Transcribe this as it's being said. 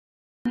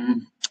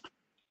we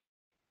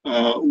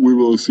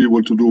will see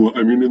what to do.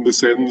 I mean, in the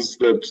sense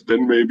that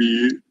then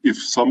maybe if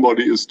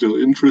somebody is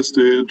still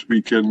interested,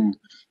 we can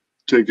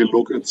take a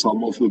look at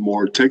some of the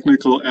more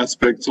technical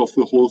aspects of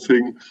the whole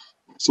thing.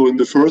 So in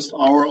the first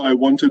hour, I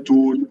wanted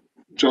to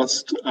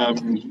just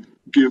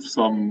give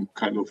some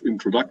kind of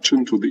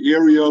introduction to the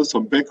area,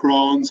 some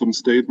background, some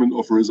statement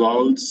of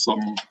results,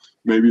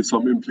 maybe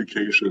some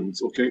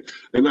implications, okay?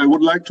 And I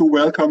would like to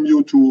welcome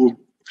you to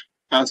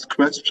ask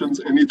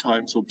questions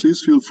anytime. So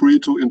please feel free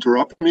to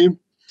interrupt me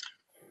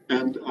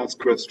and ask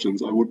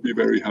questions. I would be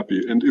very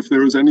happy. And if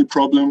there is any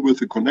problem with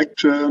the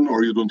connection,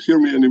 or you don't hear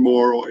me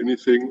anymore or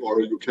anything,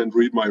 or you can't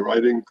read my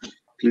writing,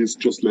 please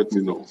just let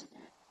me know.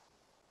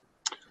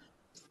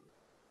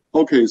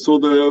 Okay, so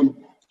the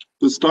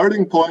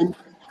starting point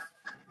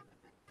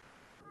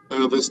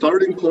is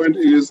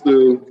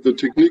the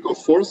technique of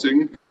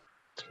forcing.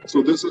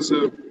 So this is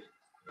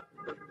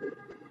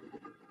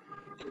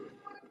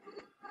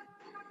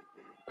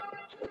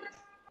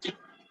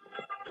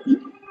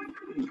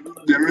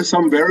there is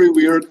some very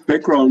weird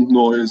background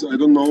noise. I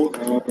don't know.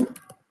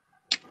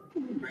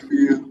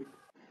 Maybe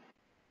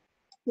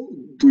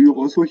do you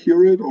also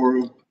hear it,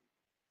 or?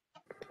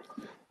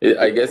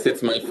 I guess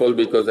it's my fault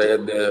because I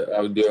had the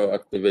audio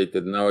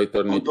activated. Now I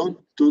turn it.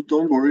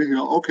 Don't worry.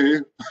 Yeah.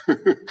 Okay.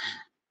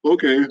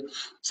 Okay.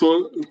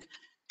 So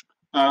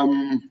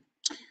now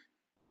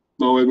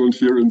I don't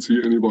hear and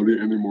see anybody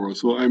anymore.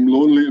 So I'm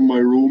lonely in my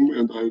room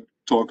and I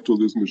talk to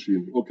this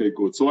machine. Okay,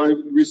 good. So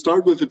we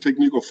start with the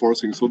technique of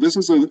forcing. So this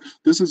is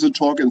a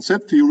talk in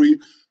set theory.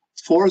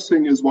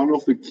 Forcing is one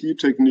of the key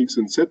techniques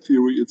in set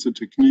theory. It's a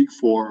technique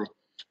for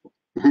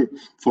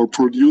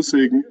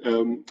producing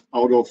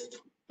out of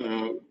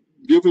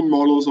given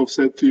models of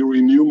set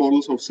theory, new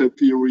models of set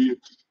theory.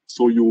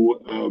 So you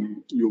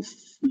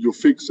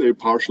fix a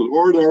partial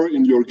order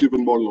in your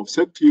given model of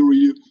set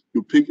theory.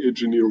 You pick a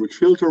generic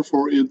filter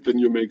for it. Then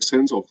you make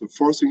sense of the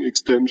forcing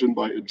extension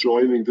by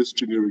adjoining this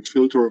generic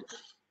filter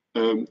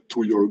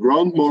to your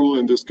ground model,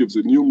 and this gives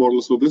a new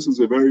model. So this is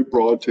a very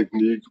broad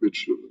technique,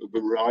 which a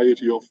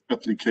variety of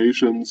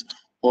applications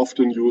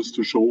often used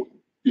to show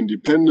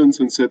independence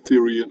in set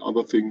theory and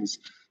other things,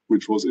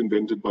 which was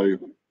invented by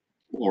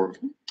or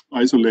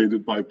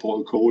isolated by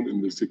Paul Cohn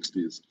in the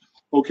 60s.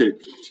 Okay,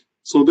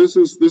 so this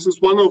is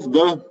one of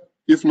the,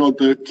 if not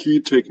the key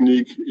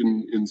technique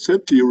in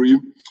set theory.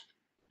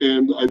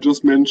 And I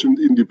just mentioned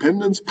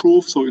independence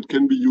proof, so it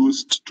can be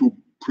used to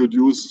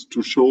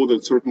show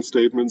that certain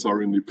statements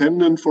are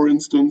independent, for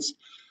instance.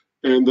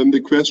 And then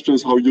the question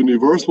is, how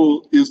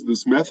universal is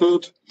this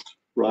method,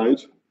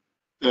 right?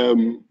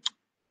 You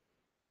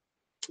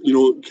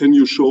know, can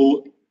you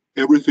show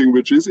everything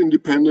which is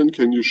independent?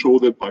 Can you show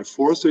that by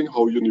forcing?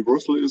 How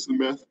universal is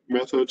the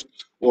method?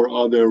 Or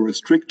are there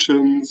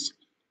restrictions?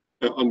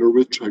 Under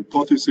which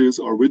hypotheses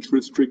are which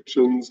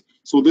restrictions?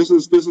 So this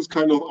is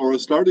kind of our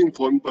starting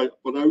point, but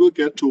I will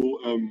get to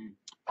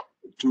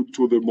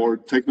the more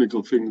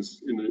technical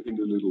things in a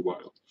little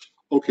while.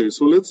 Okay,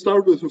 so let's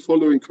start with the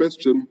following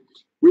question: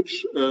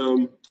 which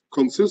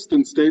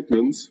consistent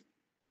statements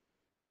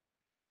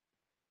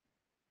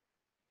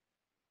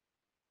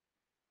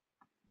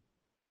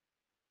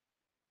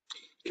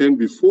can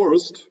be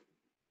forced?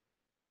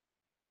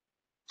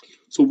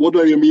 So what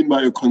do I mean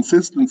by a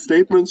consistent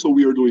statement? So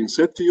we are doing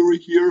set theory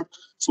here.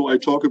 So I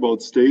talk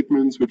about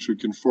statements which you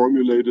can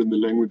formulate in the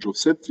language of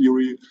set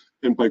theory.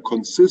 And by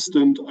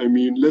consistent, I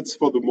mean, let's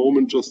for the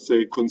moment just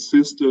say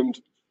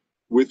consistent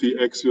with the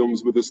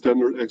axioms, with the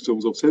standard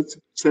axioms of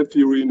set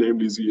theory,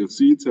 namely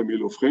ZFZ,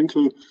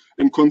 Zermelo-Fraenkel.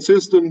 And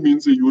consistent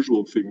means the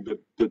usual thing that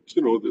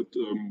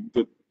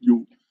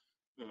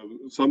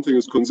something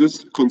is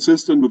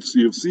consistent with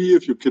ZFZ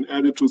if you can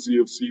add it to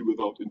ZFZ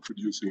without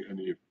introducing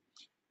any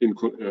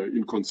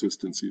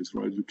inconsistencies,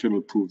 right? You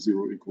cannot prove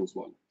 0 equals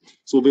 1.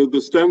 So the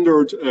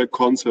standard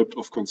concept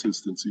of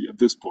consistency at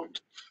this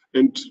point.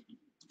 And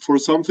for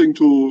something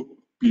to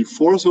be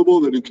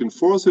forcible, that it can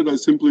force it, I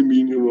simply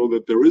mean,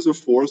 that there is a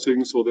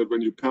forcing, so that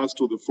when you pass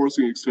to the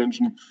forcing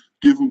extension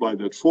given by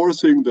that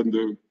forcing, then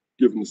the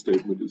given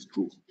statement is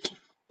true.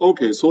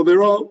 Okay, so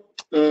there are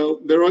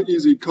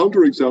easy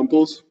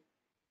counterexamples,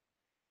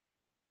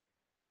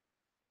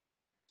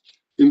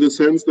 in the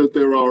sense that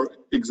there are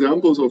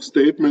examples of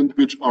statements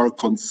which are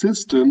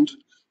consistent,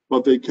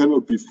 but they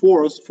cannot be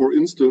forced. For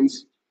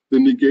instance, the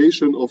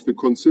negation of the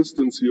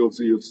consistency of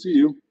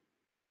ZFZ.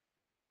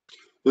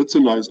 That's a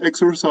nice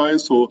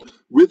exercise. So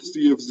with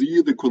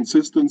ZFZ, the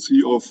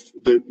consistency of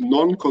the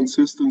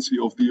non-consistency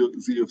of the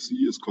ZFZ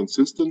is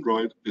consistent,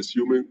 right?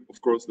 Assuming,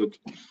 of course, that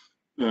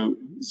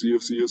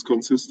ZFZ is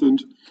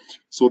consistent.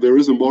 So there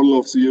is a model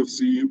of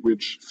ZFZ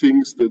which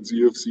thinks that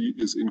ZFZ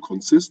is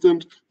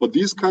inconsistent, but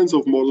these kinds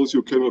of models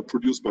you cannot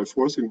produce by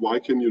forcing. Why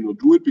can you not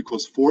do it?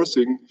 Because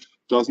forcing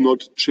does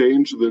not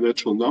change the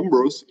natural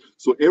numbers.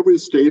 So every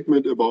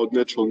statement about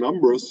natural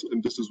numbers,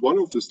 and this is one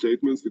of the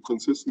statements, the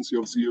consistency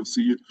of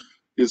ZFZ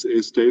is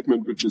a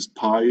statement which is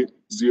pi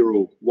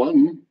 0,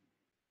 1.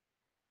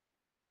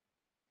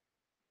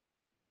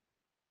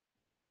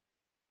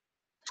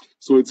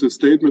 So it's a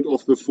statement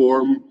of the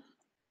form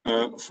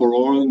for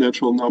all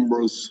natural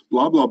numbers,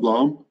 blah, blah,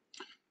 blah.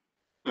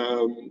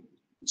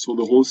 So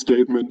the whole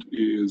statement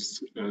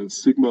is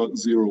sigma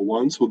 0,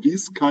 1. So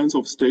these kinds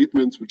of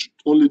statements which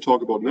only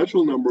talk about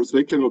natural numbers,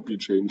 they cannot be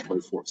changed by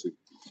forcing.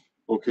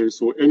 Okay,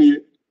 so any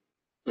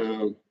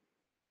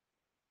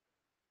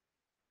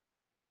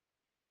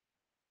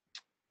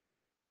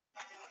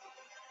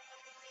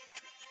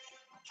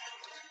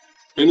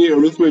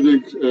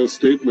arithmetic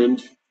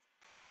statement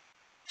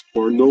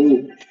or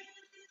no.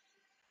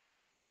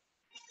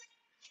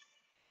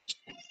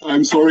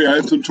 I'm sorry, I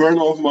have to turn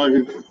off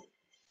my.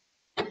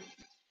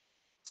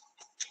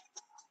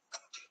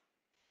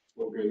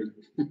 Okay.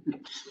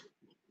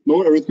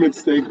 No arithmetic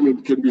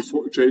statement can be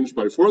changed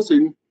by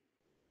forcing,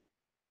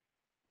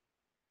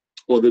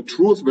 or the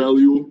truth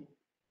value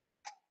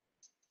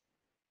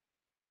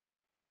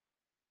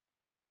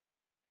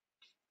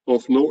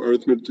of no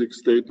arithmetic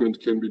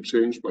statement can be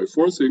changed by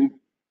forcing.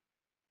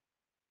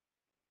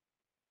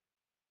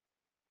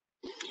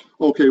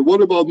 Okay,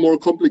 what about more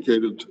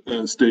complicated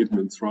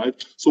statements,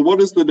 right? So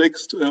what is the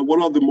next,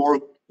 what are the more,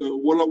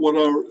 what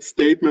are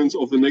statements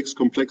of the next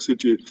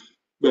complexity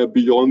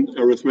beyond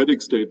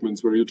arithmetic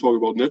statements where you talk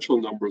about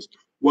natural numbers?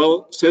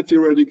 Well, set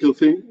theoretically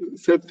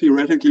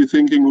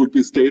thinking would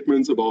be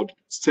statements about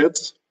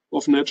sets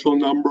of natural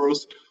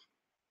numbers,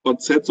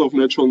 but sets of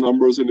natural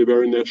numbers in a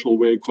very natural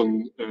way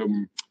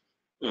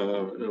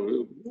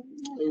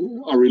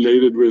are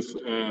related with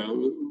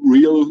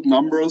real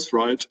numbers,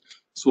 right?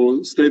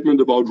 So statement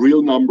about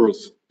real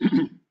numbers.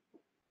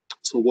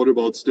 So what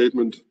about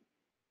statement?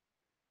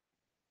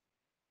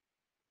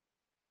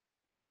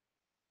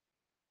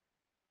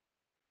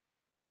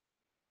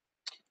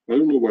 I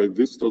don't know why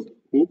this does,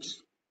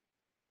 oops,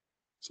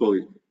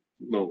 sorry,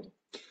 no.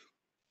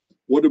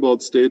 What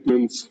about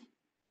statements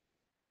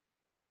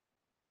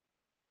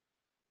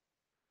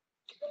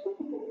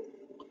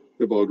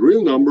about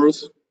real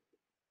numbers?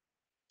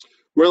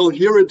 Well,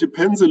 here it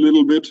depends a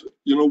little bit.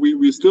 You know,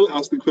 we still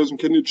ask the question,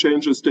 can you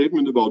change a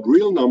statement about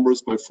real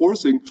numbers by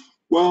forcing?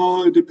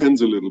 Well, it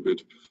depends a little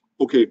bit.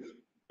 Okay,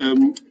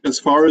 as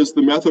far as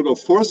the method of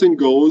forcing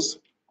goes,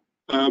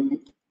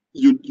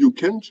 you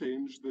can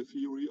change the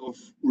theory of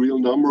real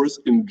numbers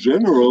in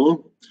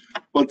general,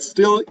 but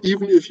still,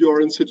 even if you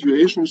are in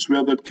situations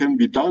where that can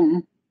be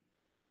done,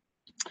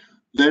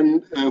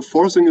 then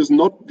forcing is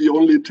not the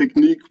only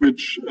technique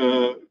which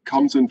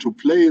comes into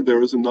play.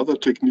 There is another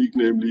technique,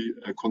 namely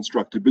a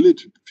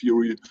constructibility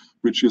theory,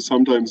 which you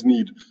sometimes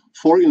need.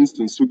 For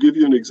instance, to give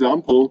you an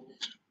example,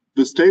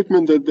 the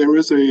statement that there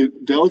is a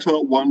delta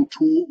 1,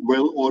 2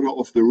 well order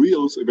of the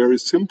reals, a very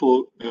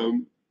simple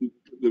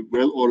the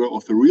well order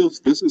of the reals,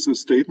 this is a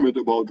statement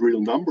about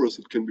real numbers.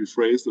 It can be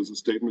phrased as a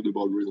statement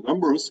about real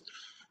numbers.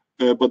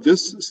 But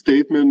this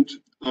statement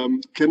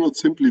cannot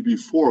simply be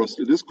forced.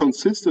 It is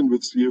consistent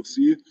with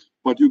CFC,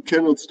 but you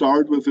cannot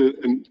start with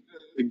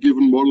a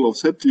given model of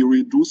set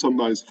theory, do some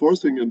nice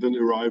forcing, and then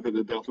arrive at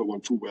a delta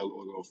 1, 2 well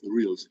order of the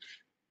reals.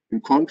 In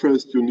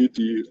contrast, you need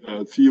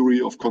the theory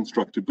of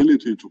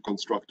constructibility to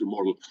construct a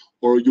model.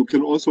 Or you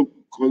can also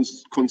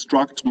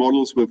construct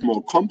models with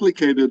more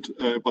complicated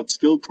but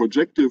still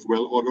projective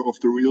well order of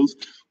the reals,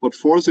 but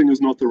forcing is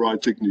not the right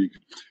technique.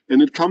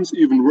 And it comes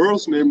even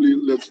worse, namely,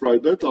 let's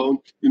write that down,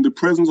 in the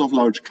presence of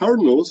large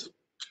cardinals,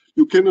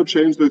 you cannot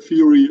change the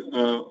theory,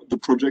 the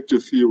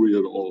projective theory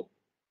at all.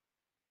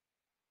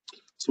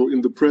 So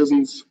in the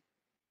presence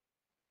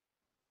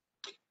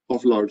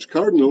of large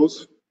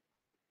cardinals,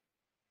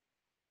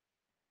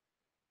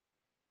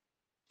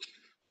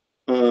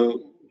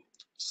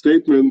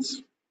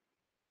 statements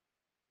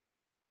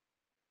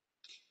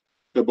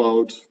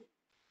about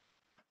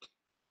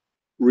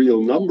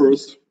real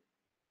numbers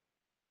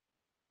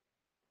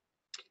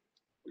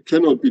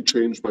cannot be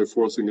changed by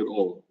forcing at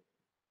all.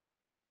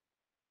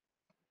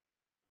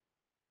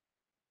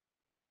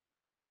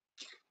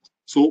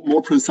 So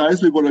more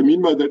precisely what I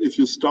mean by that, if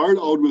you start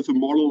out with a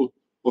model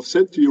of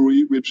set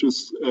theory which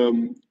is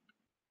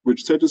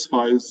which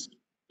satisfies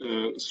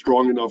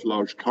strong enough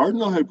large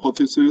cardinal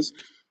hypothesis,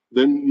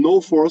 then no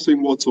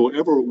forcing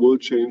whatsoever will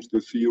change the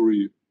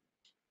theory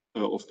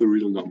of the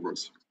real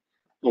numbers.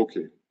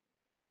 Okay.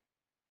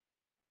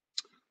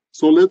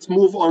 So let's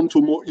move on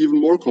to even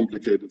more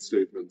complicated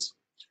statements,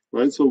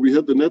 right? So we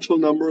had the natural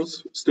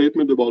numbers,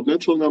 statement about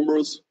natural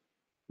numbers.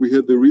 We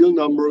had the real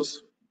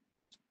numbers.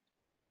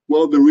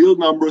 Well, the real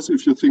numbers,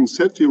 if you think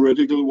set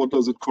theoretical, what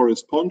does it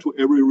correspond to?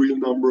 Every real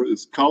number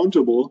is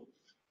countable.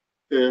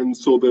 And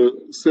so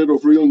the set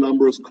of real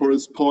numbers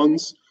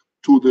corresponds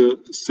to the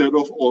set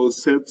of all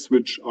sets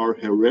which are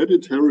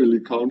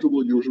hereditarily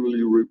countable.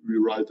 Usually we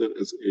write that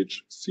as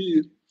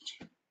HC,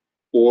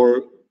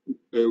 or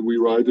we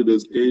write it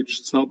as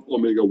H sub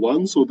omega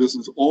 1. So this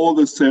is all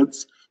the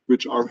sets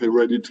which are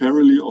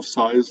hereditarily of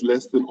size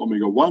less than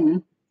omega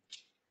 1.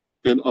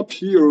 And up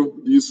here,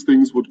 these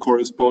things would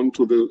correspond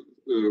to the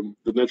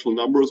natural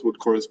numbers would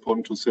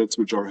correspond to sets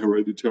which are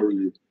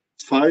hereditarily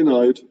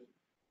finite.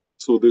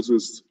 So this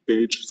is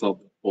H sub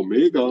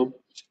omega.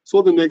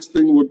 So the next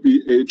thing would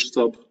be H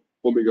sub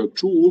omega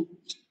 2.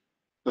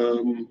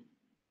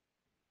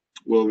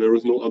 well, there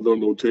is no other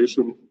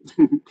notation.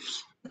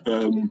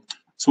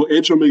 So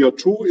H omega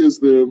 2 is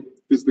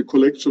the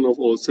collection of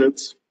all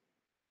sets.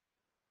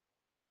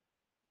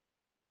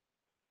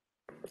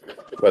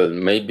 Well,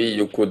 maybe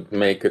you could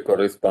make a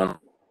corresponding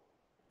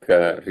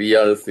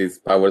reals is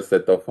power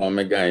set of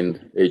omega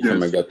and H Yes.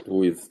 omega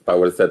 2 is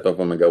power set of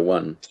omega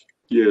 1.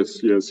 Yes.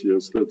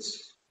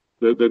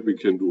 That we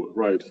can do.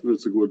 Right.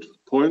 That's a good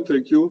point.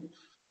 Thank you.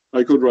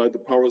 I could write the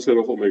power set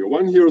of omega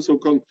 1 here.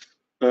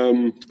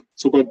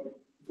 But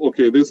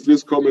okay,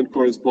 this comment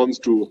corresponds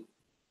to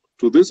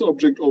this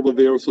object over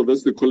there. So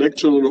that's the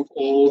collection of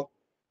all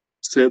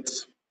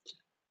sets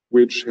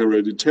which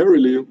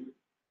hereditarily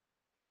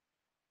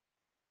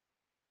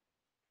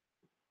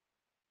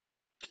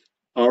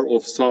are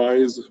of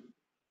size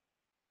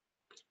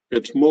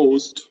at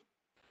most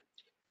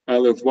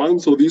LF1.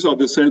 So these are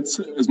the sets,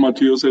 as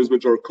Matteo says,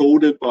 which are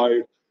coded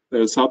by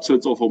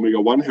subsets of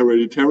omega 1.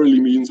 Hereditarily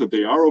means that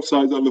they are of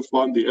size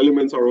LF1, the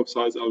elements are of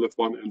size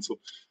LF1, and so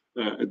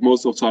at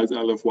most of size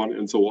LF1,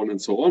 and so on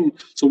and so on.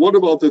 So what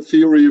about the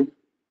theory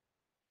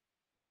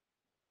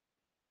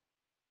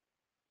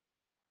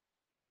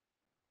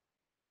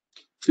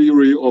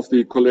of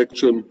the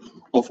collection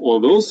of all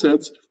those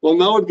sets? Well,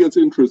 now it gets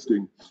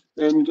interesting.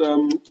 And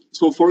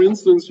so, for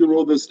instance, you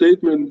know, the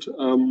statement,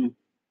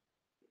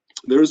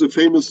 there is a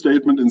famous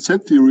statement in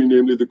set theory,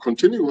 namely the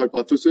continuum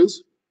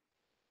hypothesis.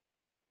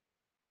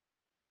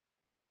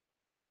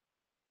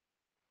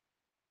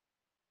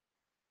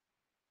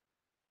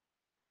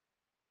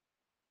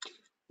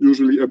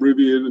 Usually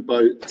abbreviated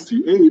by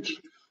CH.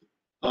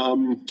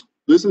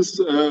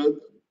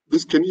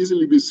 This can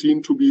easily be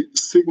seen to be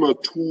sigma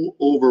 2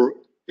 over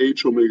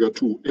H omega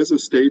 2 as a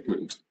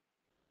statement.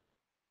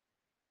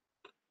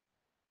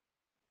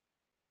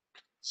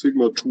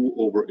 Sigma 2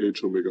 over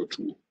H omega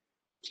 2.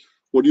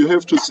 What you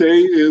have to say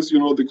is, you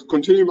know, the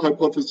continuum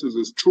hypothesis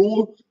is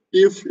true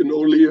if and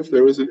only if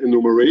there is an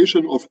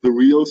enumeration of the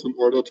reals in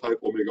order type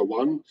omega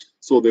 1.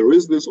 So there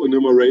is this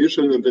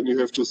enumeration, and then you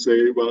have to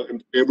say, well,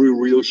 and every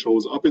real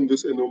shows up in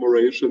this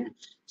enumeration.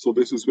 So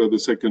this is where the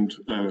second,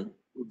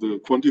 the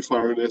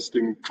quantifier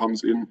nesting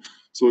comes in.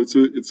 So it's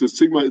a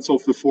sigma, it's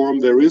of the form,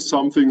 there is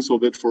something so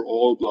that for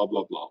all, blah,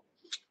 blah, blah.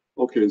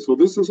 Okay, so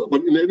this is,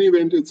 but in any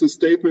event, it's a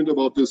statement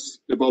about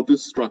this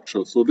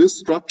structure. So this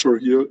structure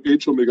here,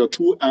 H omega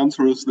 2,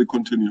 answers the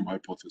continuum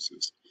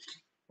hypothesis.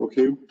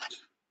 Okay.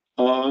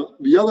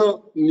 The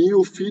other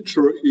new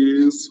feature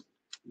is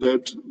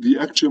that the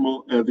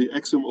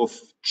axiom of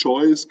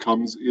choice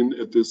comes in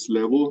at this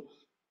level.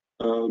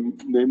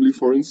 Namely,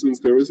 for instance,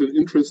 there is an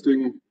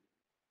interesting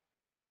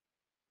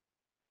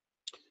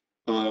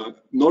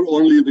not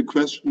only the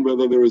question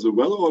whether there is a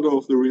well order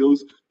of the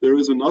reals, there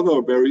is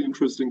another very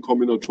interesting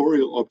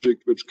combinatorial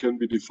object which can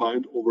be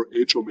defined over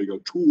H omega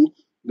 2,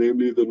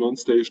 namely the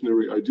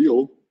non-stationary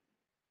ideal.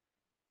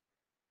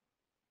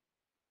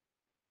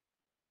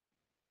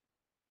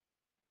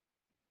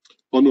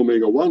 On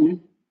omega 1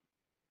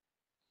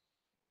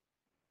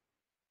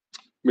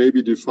 may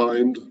be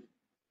defined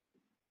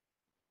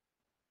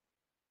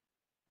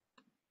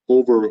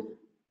over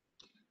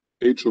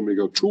H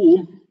omega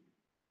 2.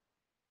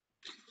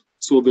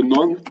 So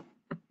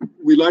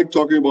we like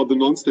talking about the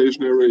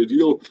non-stationary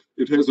ideal.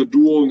 It has a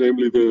dual,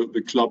 namely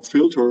the club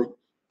filter.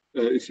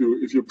 If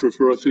you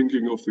prefer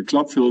thinking of the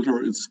club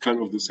filter, it's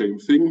kind of the same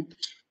thing.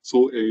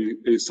 So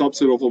a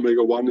subset of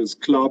omega 1 is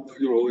club,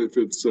 you know, if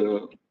it's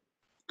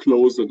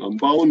closed and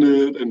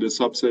unbounded, and a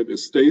subset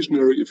is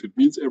stationary if it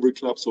meets every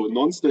club. So a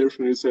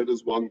non-stationary set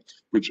is one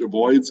which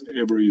avoids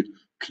every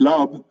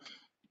club.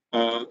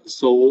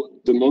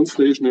 So the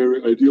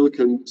non-stationary ideal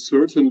can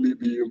certainly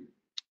be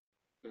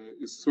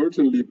is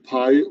certainly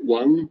pi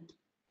 1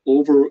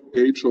 over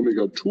H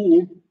omega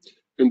 2.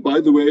 And by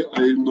the way,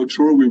 I'm not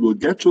sure we will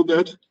get to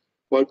that,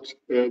 but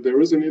there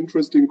is an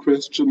interesting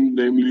question,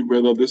 namely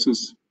whether this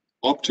is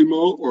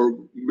optimal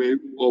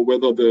or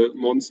whether the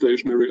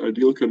non-stationary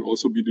ideal can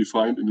also be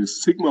defined in a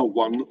sigma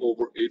 1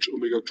 over H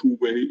omega 2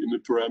 way in a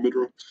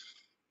parameter.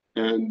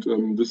 And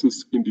this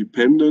is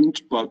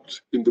independent, but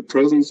in the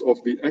presence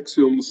of the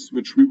axioms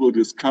which we will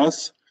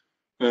discuss,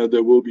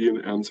 there will be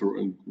an answer,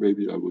 and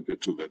maybe I will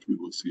get to that, we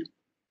will see.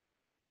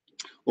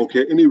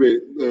 Okay, anyway,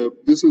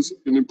 this is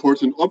an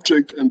important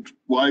object, and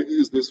why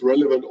is this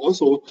relevant?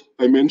 Also,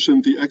 I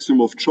mentioned the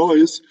axiom of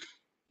choice.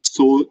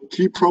 So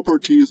key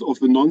properties of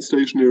the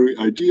non-stationary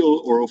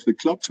ideal or of the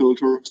club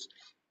filters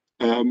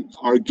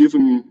are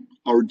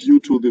due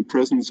to the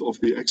presence of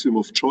the axiom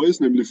of choice,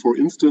 namely, for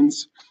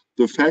instance,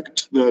 the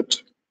fact that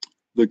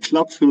the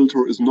club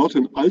filter is not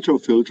an alter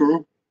filter,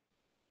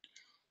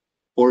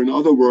 or in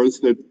other words,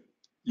 that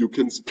you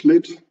can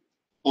split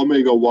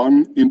omega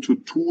 1 into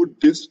two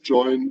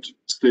disjoint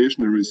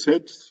stationary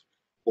sets,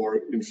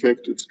 or in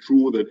fact, it's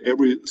true that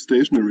every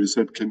stationary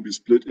set can be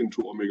split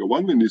into omega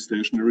 1 many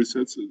stationary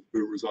sets as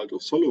a result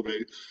of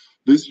Solovay.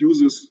 This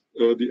uses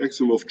the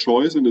axiom of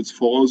choice, and it's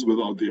false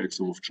without the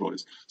axiom of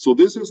choice. So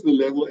this is the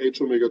level,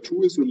 H omega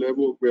 2 is the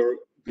level where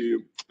the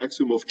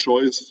axiom of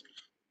choice,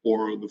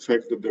 or the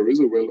fact that there is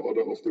a well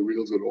order of the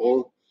reals at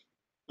all,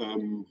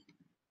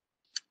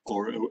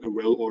 or a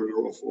well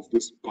order of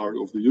this part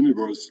of the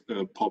universe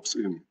pops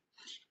in.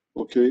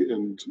 Okay,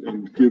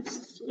 and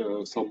gives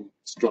some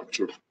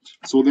structure.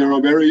 So there are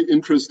very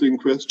interesting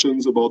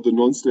questions about the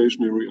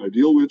non-stationary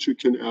ideal which you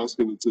can ask,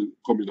 and it's a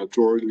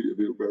combinatorially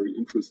a very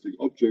interesting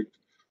object.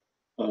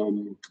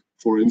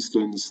 For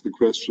instance, the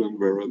question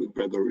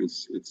whether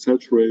it's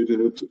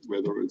saturated,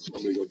 whether it's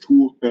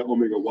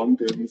omega-1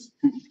 dense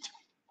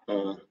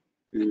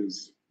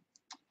is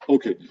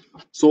okay.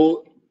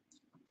 So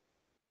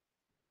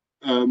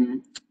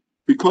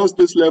because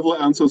this level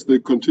answers the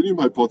continuum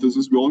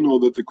hypothesis, we all know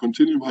that the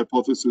continuum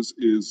hypothesis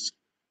is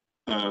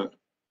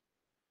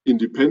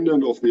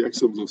independent of the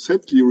axioms of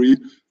set theory.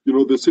 You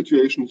know, the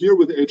situation here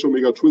with H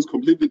omega 2 is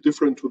completely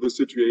different to the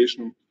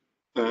situation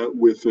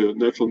with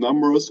natural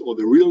numbers or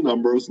the real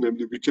numbers,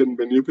 namely we can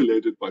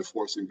manipulate it by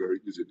forcing very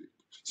easily.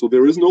 So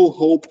there is no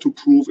hope to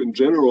prove in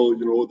general,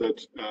 you know,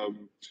 that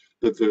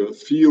that the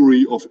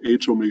theory of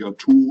H omega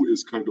 2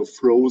 is kind of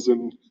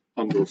frozen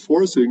under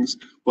forcings,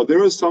 but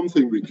there is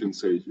something we can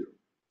say here.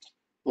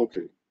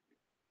 Okay.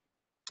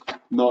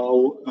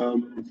 Now,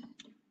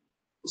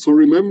 so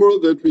remember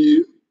that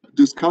we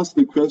discussed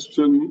the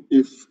question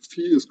if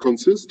phi is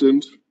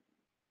consistent,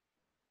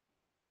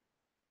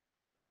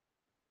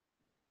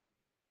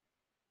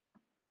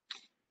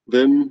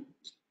 then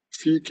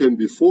phi can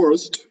be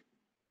forced,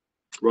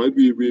 right?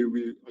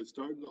 I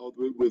started out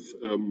with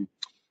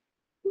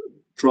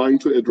trying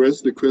to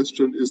address the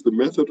question, is the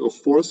method of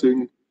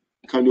forcing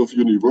kind of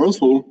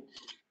universal?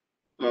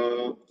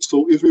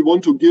 So if we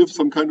want to give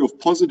some kind of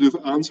positive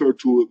answer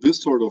to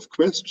this sort of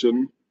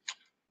question,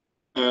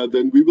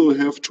 then we will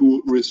have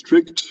to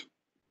restrict,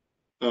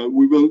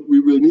 we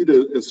will need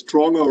a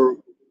stronger,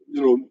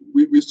 you know,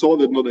 we saw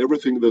that not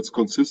everything that's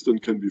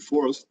consistent can be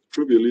forced,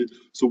 trivially.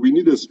 So we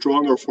need a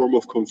stronger form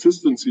of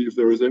consistency if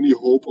there is any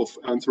hope of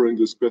answering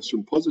this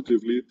question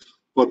positively,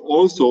 but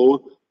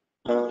also,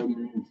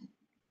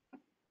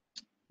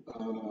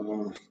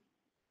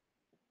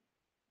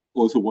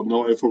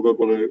 now I forgot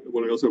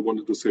what else I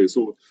wanted to say.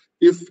 So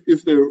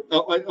if there,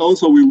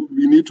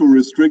 we need to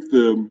restrict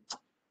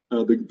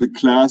the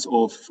class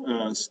of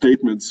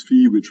statements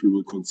phi which we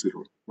will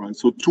consider, right?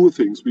 So two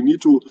things: we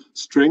need to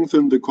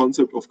strengthen the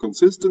concept of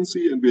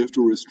consistency, and we have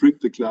to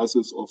restrict the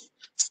classes of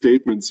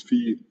statements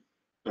phi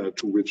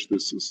to which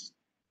this is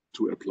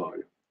to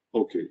apply.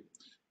 Okay.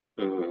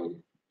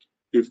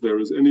 If there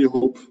is any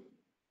hope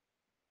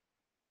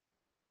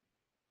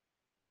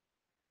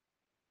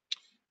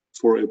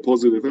for a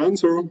positive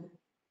answer,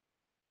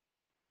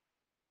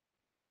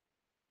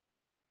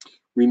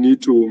 we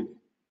need to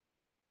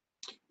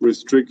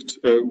restrict,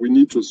 we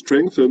need to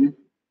strengthen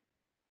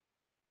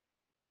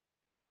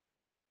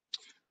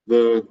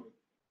the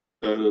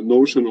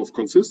notion of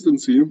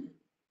consistency.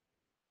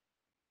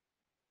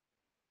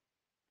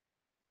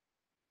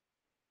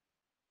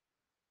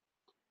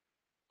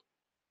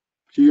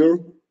 Here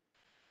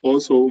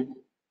also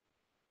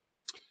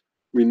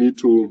we need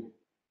to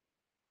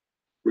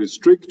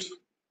restrict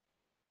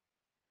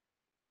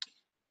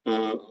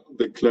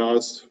the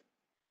class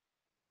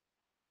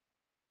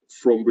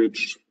from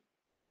which,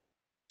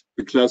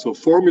 the class of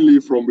formulae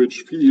from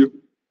which phi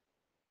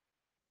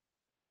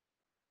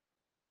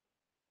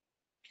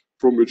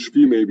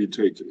may be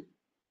taken.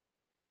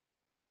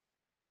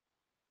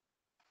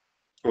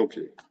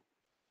 Okay.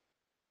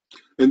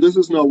 And this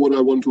is now what I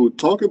want to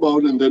talk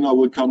about, and then I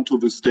will come to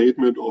the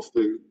statement of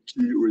the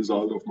key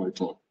result of my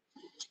talk.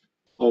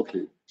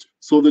 Okay.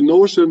 So the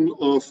notion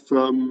of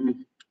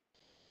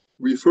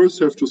we first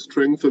have to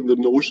strengthen the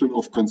notion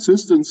of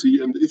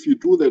consistency, and if you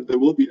do that, there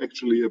will be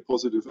actually a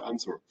positive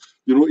answer.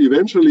 You know,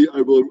 eventually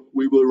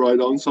we will write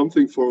down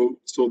something so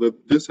that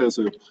this has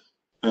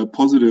a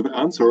positive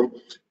answer.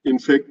 In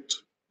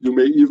fact, you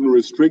may even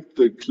restrict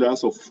the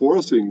class of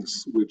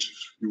forcings which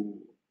you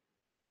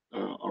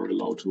are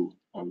allowed to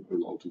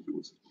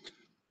use.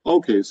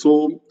 Okay,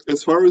 so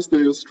as far as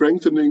the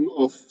strengthening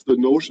of the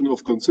notion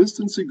of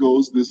consistency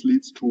goes, this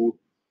leads to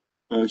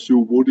Hugh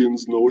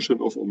Woodin's notion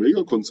of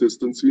omega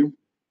consistency.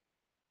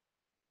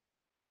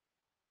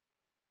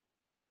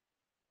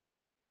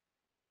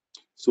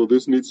 So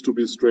this needs to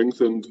be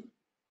strengthened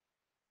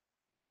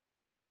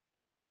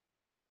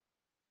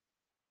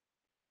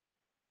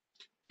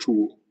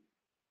to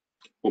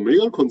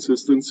omega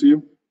consistency.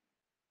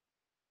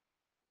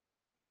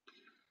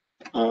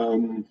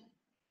 And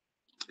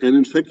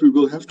in fact, we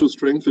will have to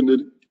strengthen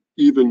it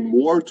even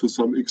more to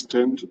some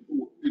extent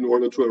in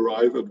order to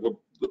arrive at what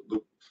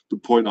the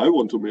point I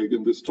want to make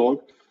in this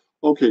talk.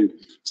 Okay,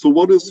 so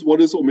what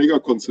is omega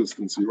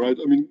consistency, right?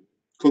 I mean,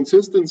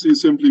 consistency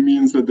simply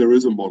means that there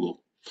is a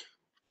model.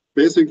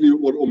 Basically,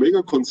 what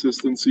omega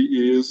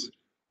consistency is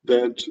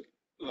that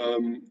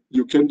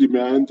you can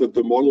demand that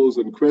the models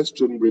in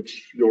question,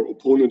 which your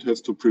opponent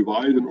has to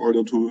provide in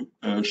order to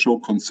show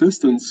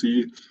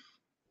consistency,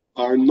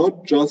 are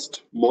not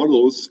just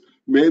models.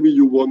 Maybe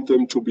you want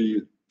them to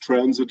be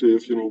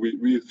transitive, you know,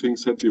 we think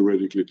set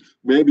theoretically.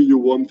 Maybe you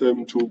want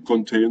them to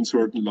contain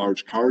certain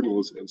large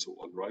cardinals and so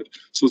on, right?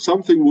 So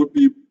something would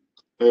be,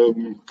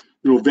 you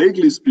know,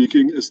 vaguely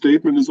speaking, a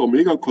statement is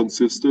omega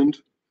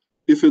consistent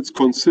if it's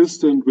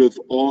consistent with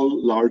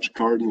all large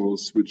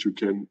cardinals which you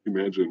can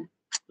imagine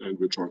and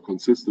which are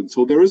consistent.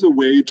 So there is a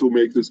way to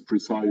make this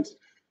precise.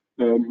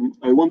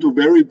 I want to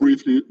very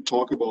briefly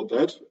talk about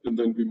that, and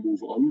then we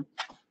move on.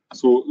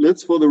 So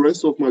let's, for the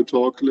rest of my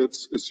talk,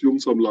 let's assume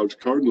some large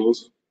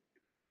cardinals.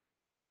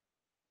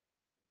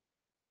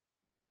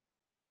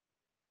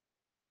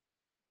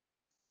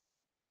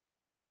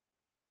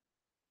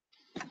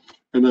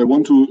 And I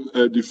want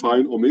to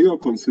define omega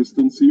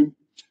consistency.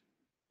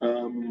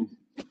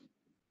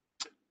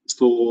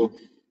 So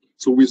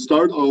we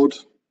start out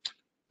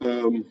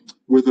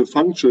with a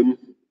function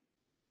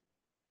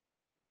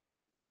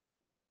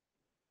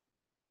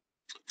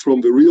from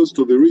the reals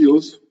to the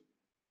reals,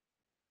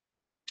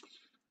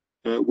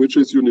 which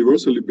is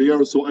universally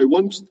bare. So I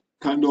want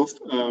kind of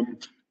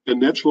a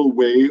natural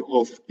way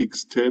of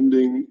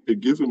extending a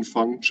given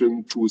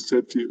function to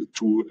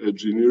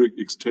generic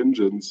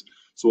extensions.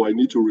 So I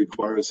need to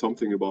require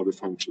something about a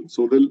function.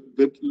 So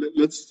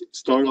let's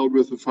start out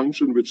with a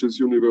function which is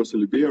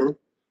universally bare.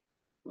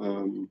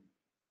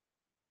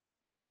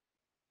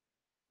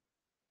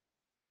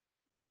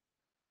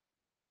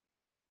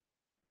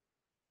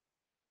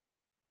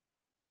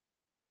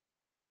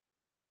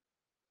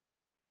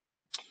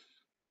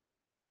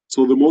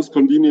 So the most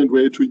convenient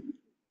way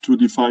to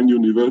define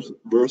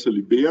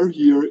universally bare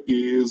here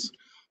is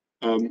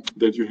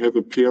that you have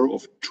a pair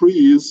of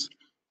trees,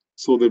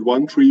 so that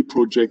one tree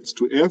projects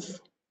to F,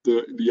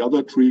 the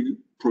other tree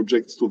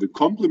projects to the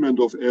complement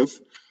of F,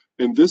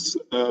 and this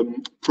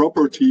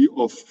property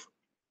of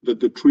that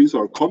the trees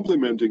are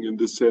complementing in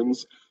this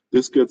sense,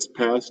 this gets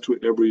passed to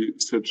every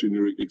set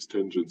generic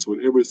extension. So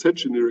in every set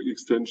generic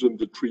extension,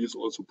 the trees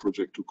also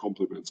project to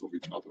complements of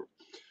each other.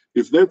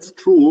 If that's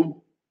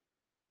true,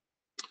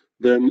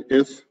 then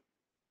F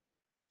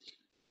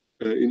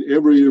in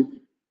every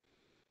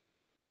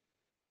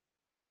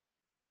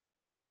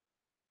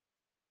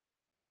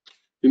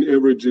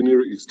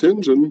generic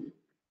extension,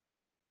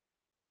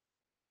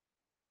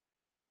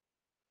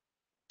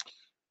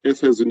 F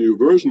has a new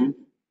version,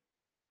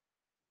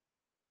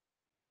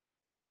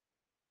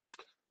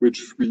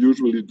 which we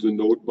usually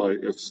denote by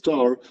F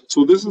star.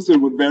 So this is a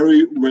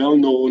very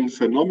well-known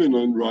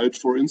phenomenon, right?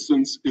 For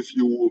instance, if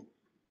you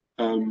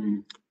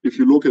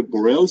look at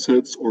Borel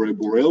sets or a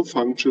Borel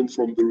function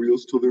from the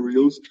reals to the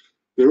reals,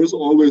 there is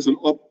always an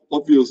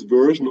obvious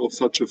version of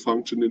such a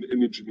function in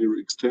any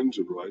generic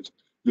extension, right?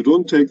 You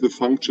don't take the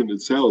function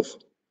itself,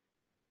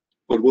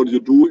 but what you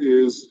do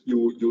is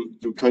you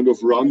kind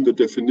of run the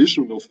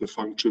definition of the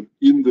function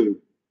in the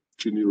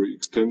generic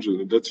extension,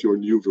 and that's your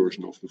new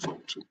version of the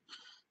function,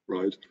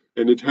 right?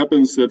 And it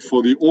happens that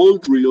for the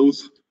old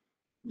reals,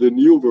 the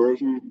new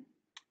version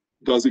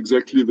does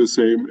exactly the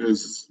same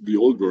as the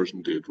old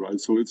version did, right?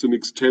 So it's an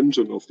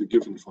extension of the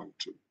given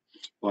function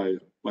by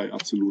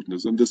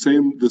absoluteness, and the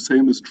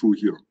same is true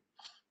here.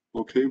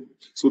 Okay,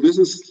 so this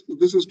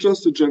is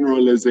just a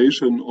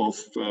generalization of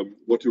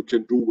what you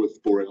can do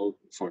with Borel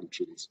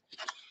functions.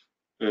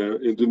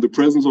 And in the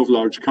presence of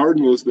large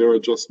cardinals, there are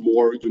just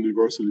more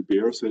universally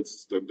bare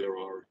sets than there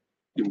are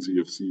in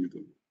ZFC,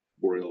 the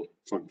Borel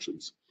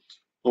functions.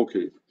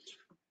 Okay.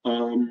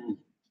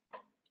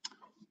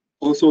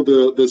 Also,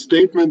 the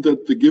statement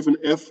that the given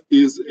F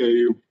is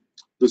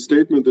the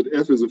statement that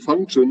F is a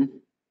function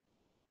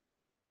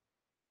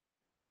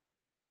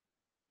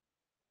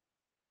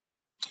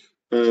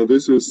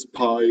this is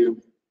pi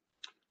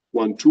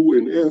 1, 2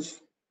 in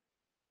F.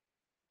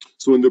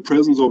 So in the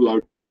presence of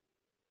large,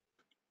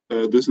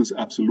 this is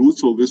absolute.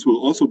 So this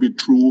will also be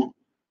true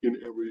in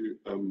every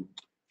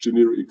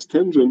generic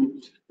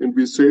extension. And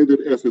we say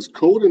that F is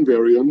code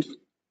invariant.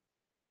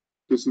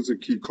 This is a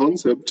key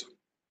concept.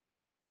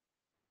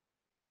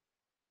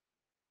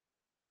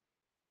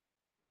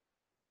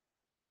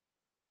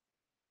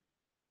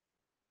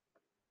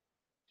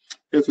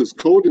 F is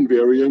code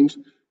invariant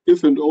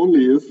if and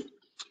only if,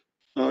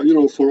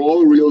 for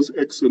all reals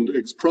x and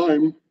x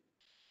prime.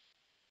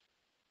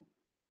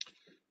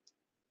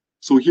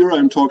 So here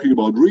I'm talking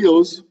about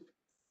reals.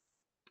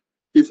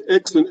 If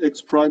x and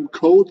x prime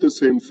code the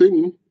same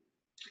thing,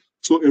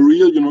 so a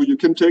real, you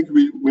can take,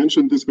 we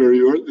mentioned this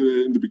very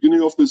early in the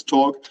beginning of this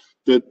talk,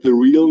 that the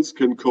reals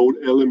can code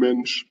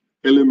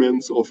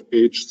elements of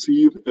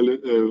HC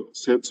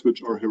sets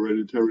which are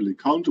hereditarily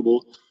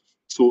countable.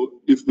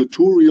 So if the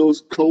two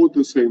reals code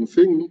the same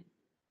thing,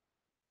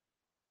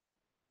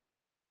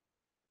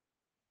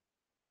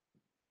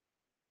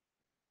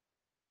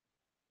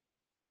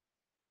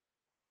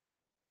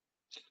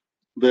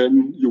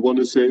 then you want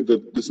to say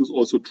that this is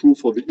also true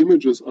for the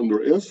images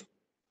under F.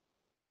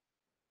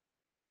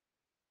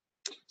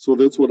 So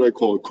that's what I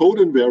call code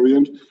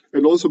invariant.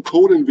 And also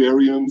code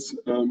invariance,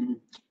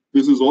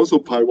 this is also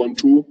pi 1,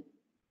 2.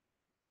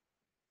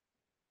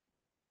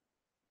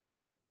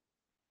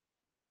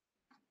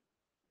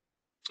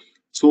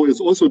 So it's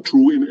also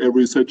true in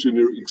every set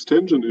generic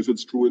extension if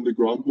it's true in the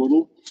ground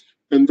model.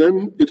 And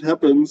then it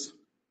happens,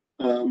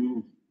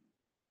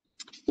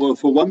 well,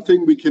 for one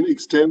thing, we can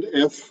extend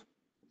F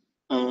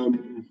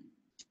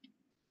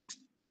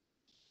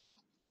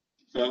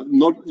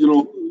not,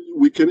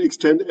 we can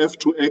extend f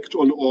to act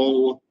on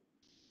all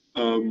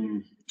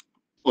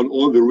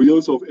the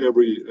reals of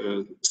every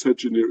set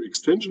generic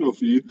extension of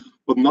V,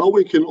 but now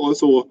we can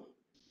also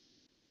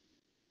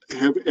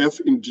have f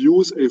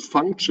induce a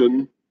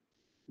function,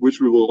 which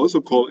we will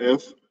also call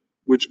f,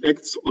 which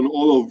acts on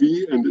all of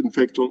V and in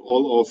fact on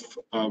all of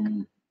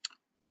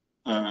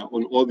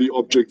on all the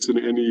objects in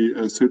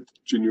any set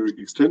generic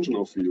extension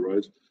of V,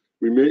 right?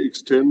 We may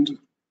extend,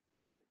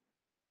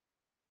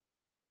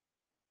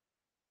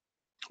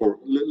 or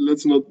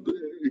let's not,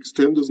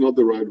 extend is not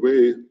the right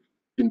way,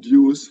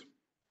 induce,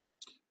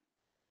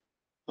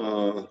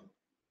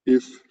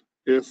 if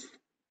f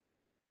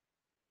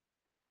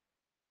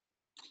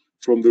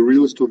from the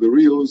reals to the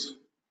reals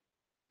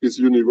is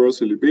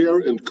universally bare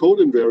and code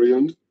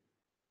invariant,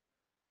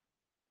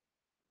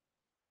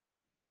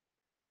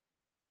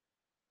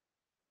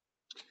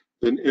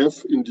 then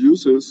f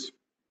induces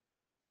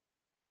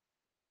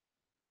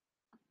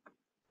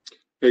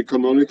a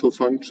canonical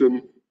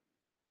function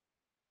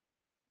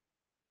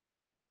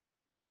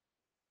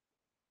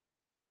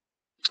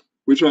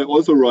which I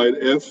also write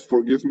f,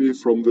 forgive me,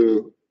 from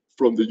the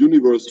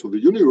universe to the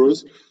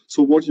universe.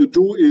 So what you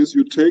do is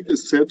you take a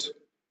set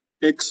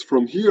X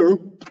from here,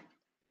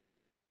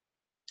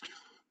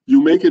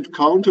 you make it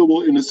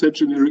countable in a set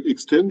generic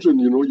extension,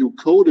 you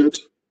code it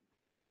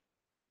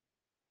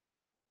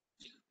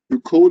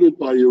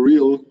by a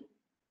real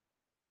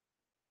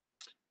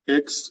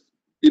X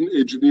in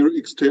a generic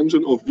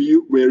extension of V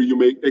where you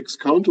make X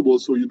countable.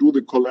 So you do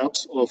the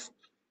collapse of,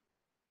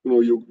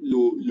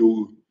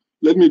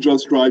 let me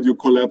just write, you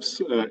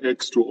collapse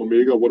X to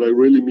omega. What I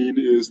really mean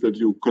is that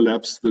you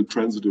collapse the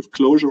transitive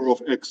closure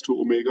of X to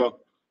omega.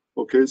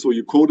 Okay, so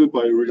you code it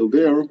by a real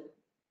there.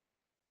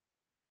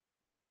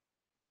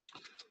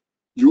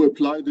 You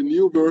apply the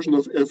new version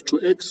of f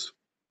to x,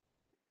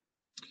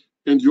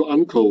 and you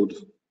uncode.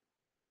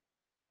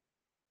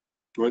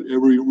 Right,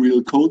 every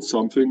real codes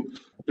something,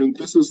 and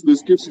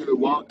this gives you a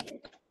one.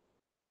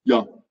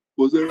 Yeah,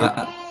 was there?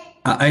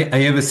 I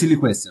have a silly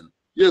question.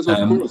 Yes, of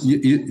course.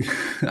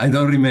 I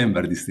don't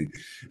remember this thing.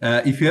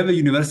 If you have a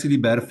universally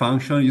bare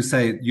function, you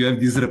say you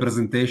have this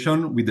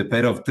representation with a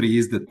pair of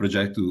trees that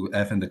project to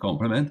f and the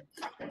complement,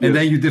 and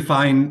then you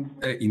define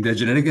in the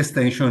generic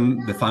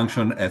extension the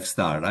function f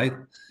star, right?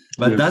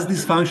 But does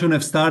this function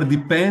f star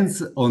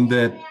depends on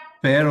the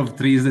pair of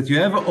trees that you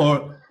have,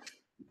 or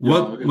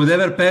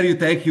whatever pair you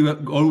take, you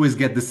always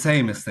get the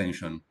same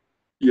extension?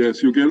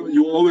 Yes,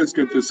 you always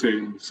get the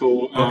same.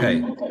 So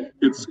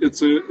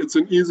it's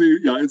an easy,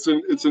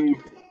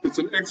 it's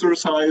an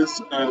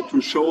exercise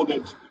to show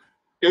that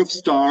f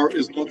star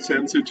is not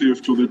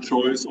sensitive to the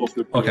choice of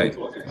the pairs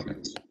of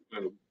extents.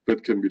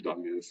 That can be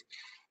done, yes.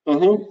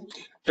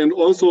 And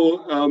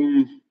also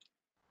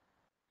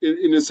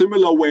in a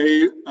similar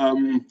way,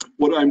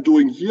 what I'm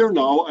doing here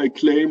now, I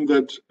claim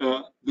that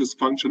this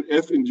function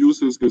f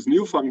induces this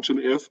new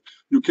function f.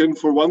 You can,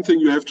 for one thing,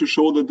 you have to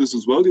show that this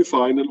is well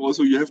defined, and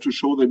also you have to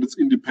show that it's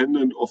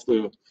independent of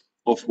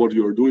what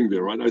you're doing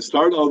there, right? I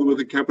start out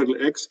with a capital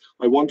X.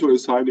 I want to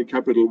assign a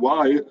capital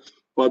Y,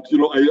 but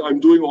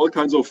I'm doing all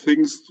kinds of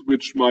things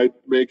which might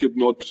make it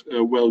not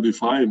well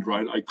defined,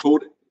 right? I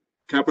code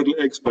capital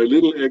X by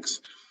little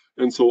x,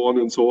 and so on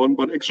and so on.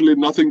 But actually,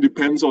 nothing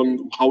depends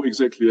on how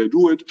exactly I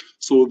do it.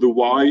 So the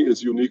Y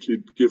is uniquely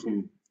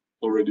given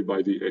already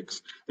by the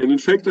X. And in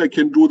fact, I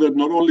can do that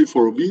not only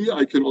for V,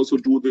 I can also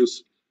do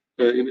this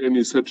in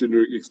any set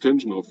generic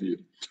extension of V,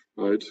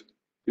 right?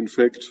 In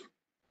fact.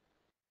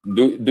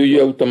 Do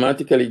you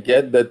automatically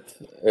get that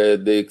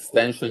the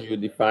extension you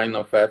define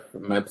of F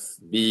maps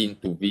V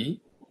into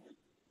V?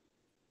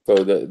 So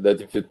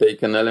that if you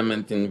take an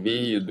element in V,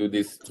 you do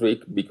this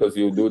trick because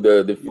you do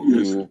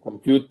you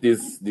compute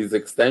this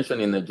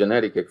extension in a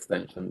generic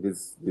extension.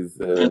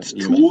 That's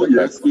true.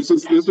 Yes, this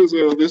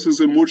is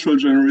a mutual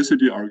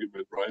genericity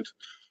argument, right?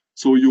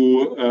 So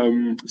you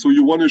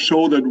want to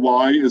show that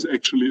Y is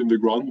actually in the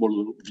ground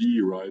model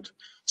V, right?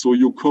 So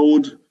you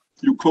code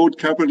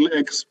capital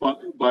X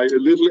by a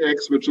little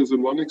x, which is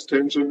in one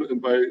extension, and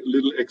by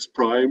little x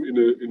prime in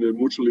a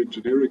mutually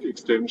generic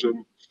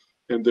extension.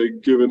 And they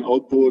give an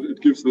output.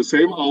 It gives the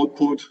same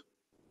output.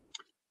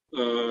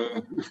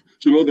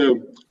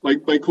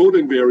 Like by code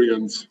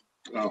invariance.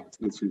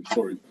 Let's see.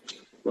 Sorry,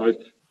 right?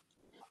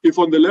 If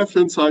on the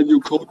left-hand side you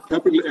code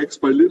capital X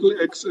by little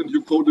x and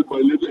you code it by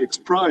little x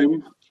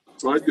prime,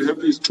 right? You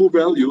have these two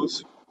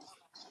values,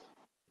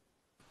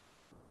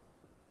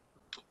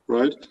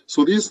 right?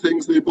 So these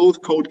things, they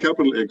both code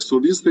capital X. So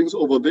these things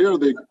over there,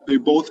 they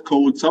both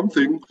code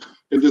something,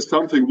 and this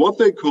something, what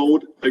they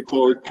code, I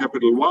call it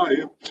capital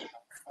Y.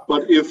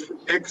 But if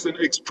X and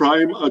X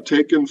prime are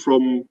taken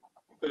from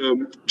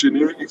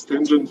generic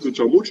extensions which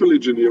are mutually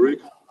generic,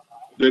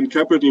 then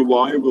capital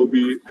Y will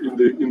be in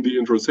the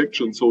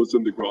intersection, so it's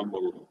in the ground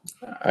model.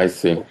 I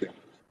see. Okay.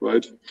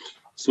 Right.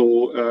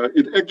 So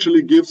it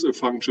actually gives a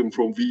function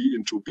from V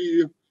into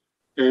V,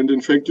 and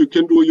in fact you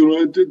can do.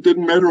 It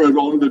didn't matter at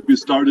all that we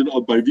started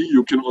out by V.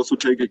 You can also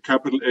take a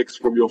capital X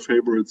from your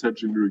favorite set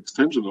generic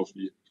extension of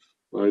V.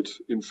 Right.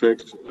 In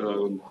fact.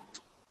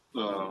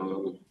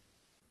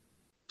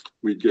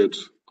 we get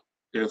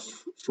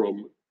f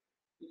from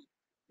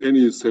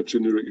any set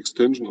generic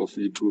extension of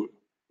V to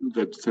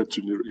that set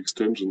generic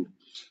extension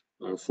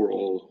for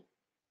all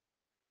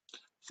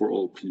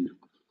P.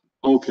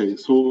 Okay,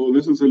 so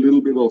this is a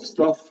little bit of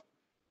stuff.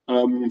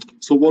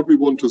 So what we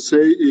want to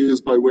say is,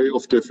 by way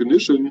of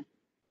definition,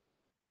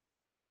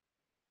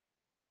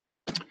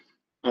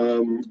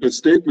 a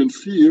statement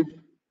phi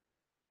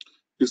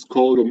is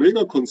called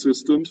omega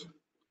consistent.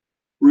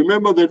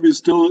 Remember that we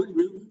still,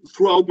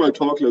 throughout my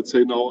talk, let's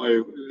say now,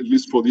 at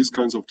least for these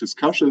kinds of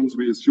discussions,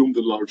 we assume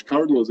that large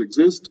cardinals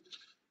exist.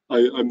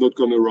 I'm not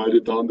going to write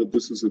it down that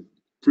this is a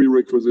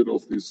prerequisite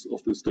of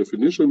this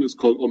definition. It's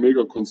called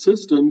omega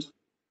consistent.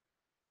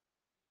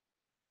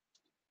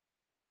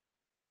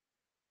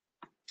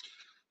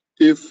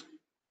 If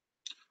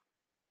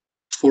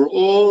for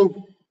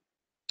all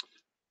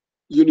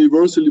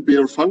universally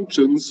bare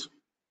functions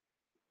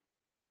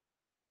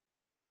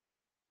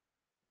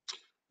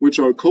which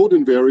are code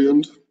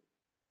invariant,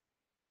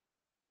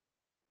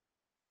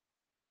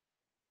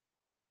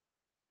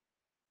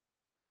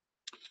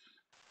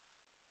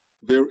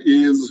 there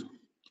is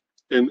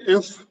an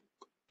F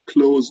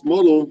closed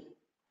model,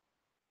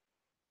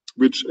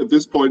 which at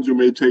this point you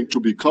may take to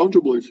be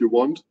countable if you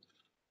want.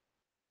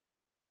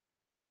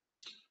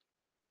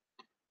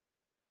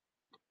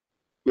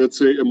 Let's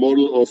say a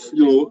model of,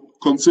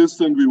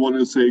 consistent, we want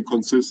to say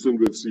consistent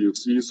with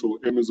CFC, so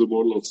M is a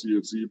model of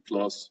CFC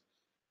plus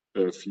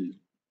phi.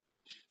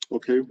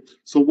 Okay,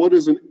 so what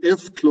is an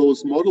F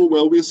closed model?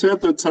 Well, we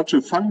said that such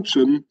a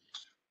function,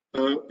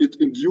 it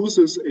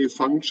induces a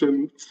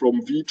function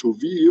from V to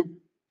V,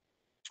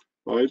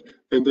 right?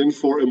 And then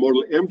for a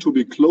model M to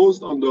be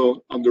closed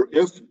under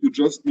F, you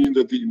just mean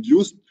that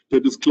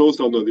that is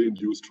closed under the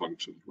induced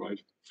function, right?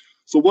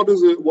 So what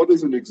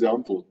is an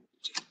example?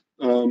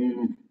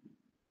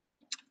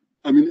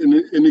 I mean,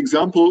 an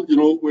example,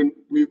 when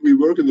we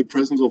work in the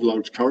presence of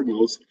large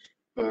cardinals,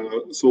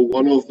 so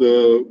one of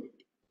the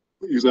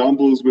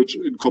examples which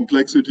in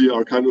complexity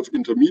are kind of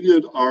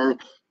intermediate are,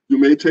 you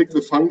may take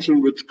the function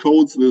which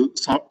codes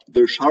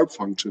the sharp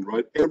function,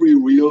 right? Every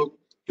real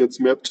gets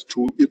mapped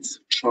to its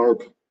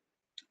sharp.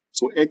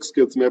 So x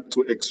gets mapped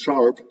to x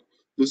sharp.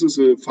 This is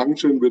a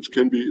function which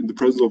can be in the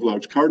presence of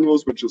large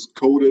cardinals, which is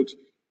coded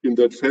in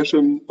that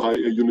fashion by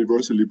a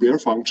universally bare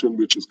function,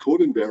 which is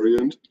code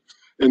invariant.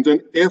 And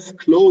then F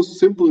closed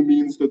simply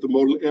means that the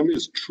model M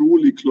is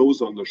truly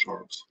closed under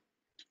sharps.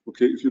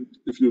 Okay,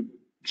 if you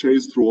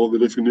chase through all the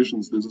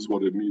definitions, this is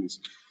what it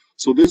means.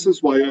 So this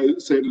is why I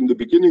said in the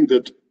beginning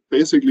that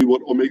basically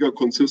what omega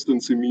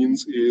consistency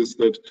means is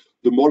that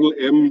the model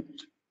M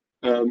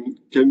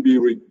can be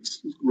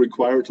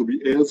required to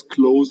be as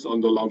closed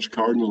under large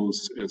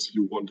cardinals as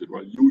you want it,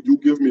 right? You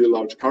give me a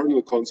large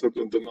cardinal concept,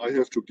 and then I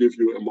have to give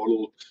you a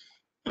model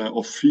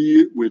of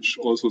phi, which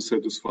also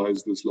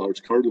satisfies this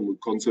large cardinal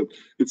concept.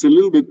 It's a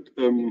little bit,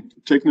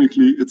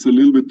 technically, it's a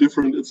little bit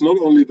different. It's not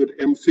only that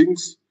M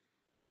thinks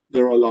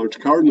there are large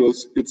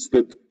cardinals, it's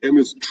that M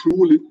is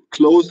truly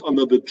closed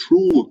under the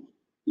true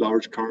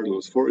large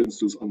cardinals, for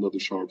instance, under the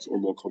sharps or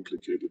more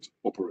complicated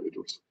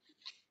operators.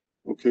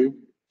 Okay?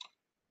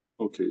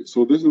 Okay,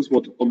 so this is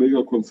what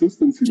omega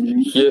consistency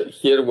means.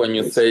 Here when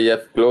you say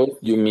F closed,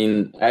 you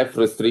mean F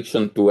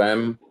restriction to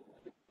M?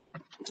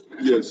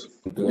 Yes,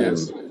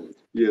 yes,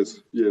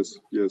 yes, yes,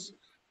 yes,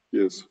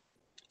 yes.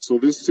 So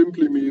this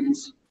simply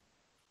means,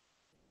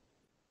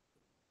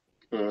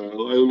 I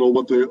don't know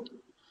what the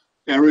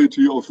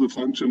arity of the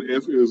function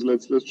F is.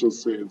 Let's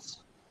just say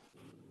it's,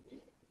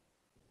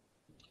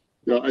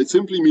 yeah, I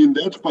simply mean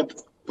that,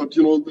 but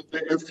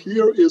the F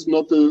here is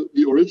not the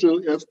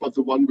original F, but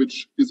the one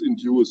which is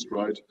induced,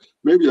 right?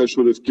 Maybe I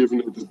should have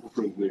given it a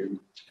different name.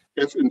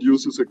 F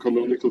induces a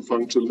canonical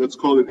function. Let's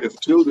call it F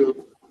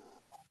tilde.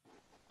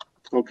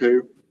 Okay.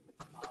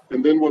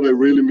 And then what I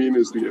really mean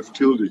is the F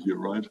tilde here,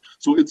 right?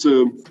 So it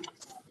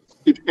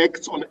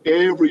acts on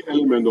every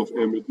element of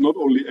M. It not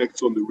only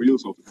acts on the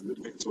reals of M,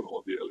 it acts on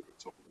all the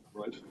elements of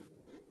M, right?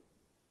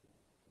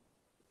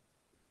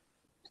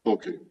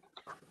 Okay.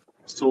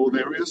 So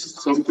there is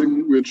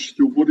something which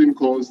you wouldn't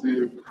call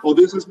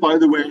this is, by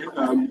the way,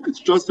 it's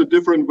just a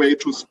different way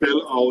to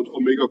spell out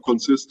omega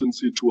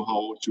consistency to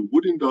how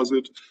Woodin does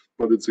it,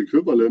 but it's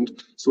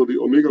equivalent. So the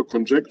omega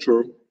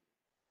conjecture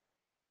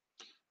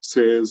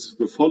says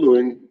the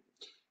following,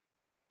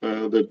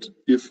 that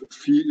if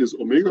phi is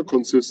omega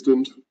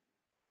consistent,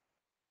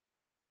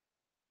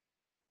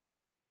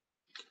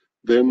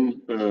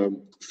 then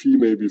phi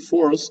may be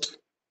forced.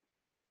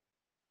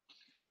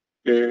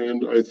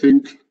 And I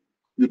think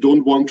you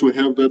don't want to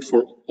have that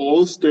for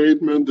all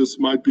statements. This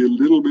might be a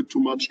little bit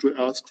too much to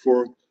ask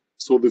for.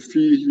 So the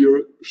phi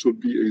here should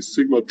be a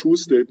sigma 2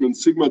 statement.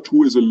 Sigma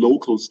 2 is a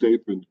local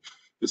statement.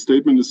 The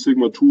statement is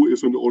sigma 2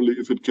 if and only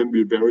if it can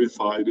be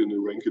verified in a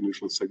rank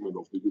initial segment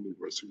of the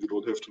universe. You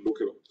don't have to look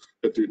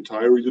at the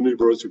entire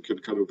universe. You can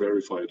kind of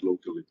verify it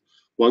locally.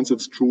 Once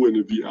it's true in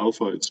a V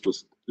alpha, it's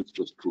just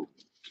true.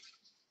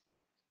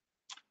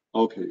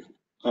 Okay.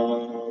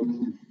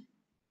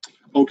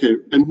 Okay,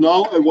 and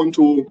now I want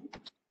to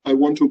I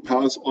want to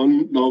pass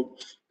on now.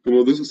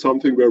 This is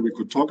something where we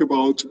could talk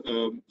about.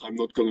 I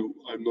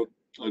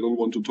don't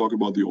want to talk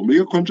about the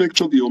omega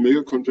conjecture. The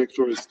omega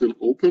conjecture is still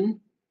open.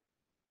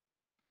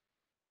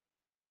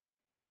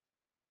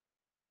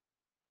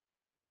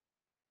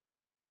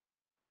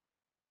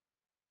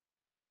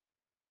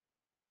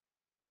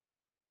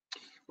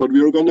 But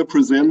we are going to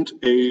present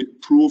a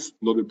proof,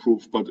 not a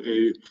proof, but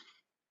a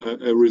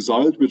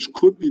result which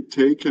could be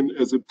taken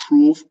as a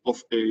proof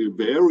of a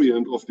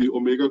variant of the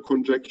omega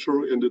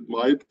conjecture, and it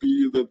might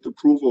be that the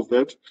proof of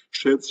that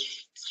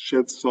sheds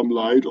some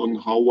light on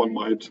how one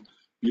might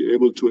be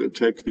able to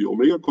attack the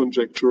omega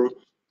conjecture,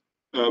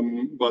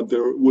 but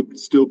there would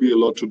still be a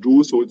lot to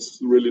do, so it's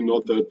really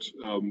not that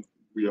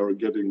we are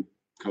getting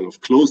kind of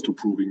close to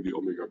proving the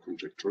omega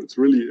conjecture. It's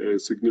really a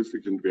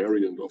significant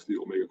variant of the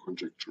omega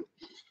conjecture.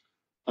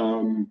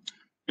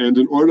 And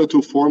in order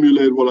to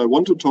formulate what I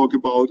want to talk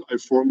about, I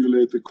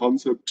formulate the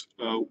concept,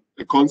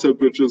 a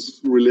concept which is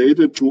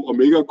related to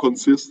omega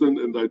consistent,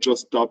 and I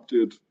just dubbed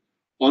it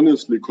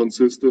honestly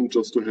consistent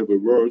just to have a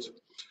word.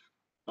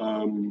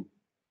 A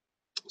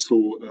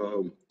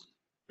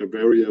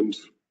variant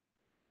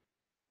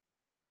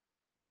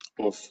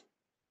of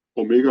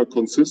omega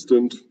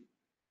consistent,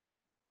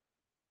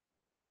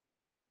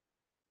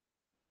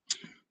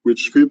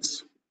 which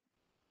fits.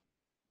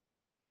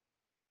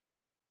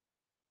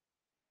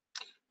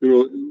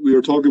 We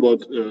are talking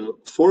about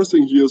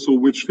forcing here, so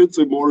which fits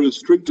a more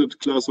restricted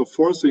class of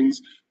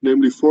forcings,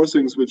 namely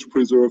forcings which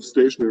preserve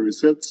stationary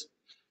sets,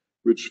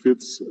 which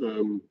fits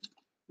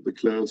the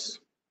class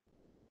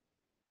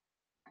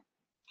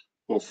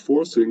of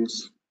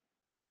forcings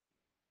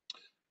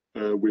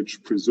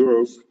which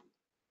preserve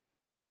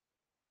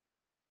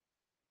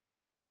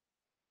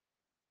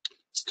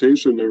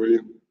stationary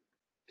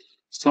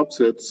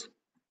subsets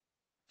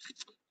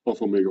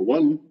of omega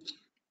 1.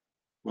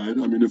 Right?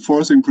 I mean, a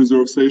forcing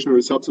preserves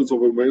stationary subsets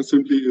of omega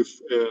simply if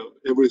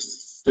every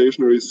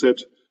stationary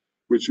set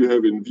which you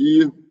have in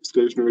V,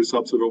 stationary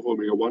subset of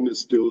omega 1, is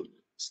still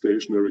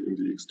stationary in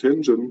the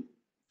extension.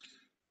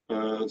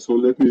 So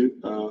let me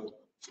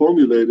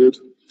formulate it.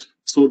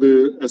 So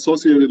the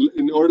associated,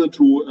 in order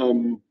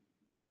to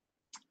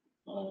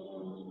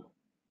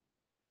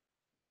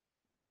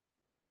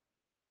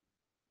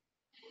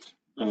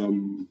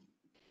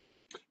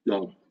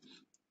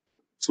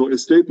so a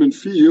statement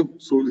phi,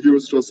 so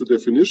here's just a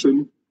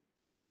definition.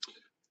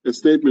 A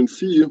statement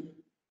phi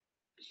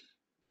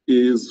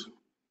is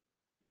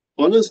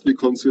honestly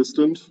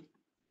consistent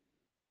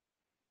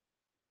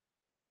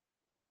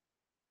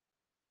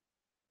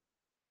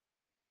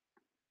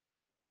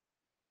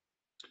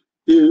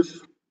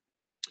if,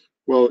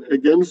 well,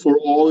 again, for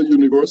all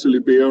universally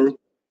bare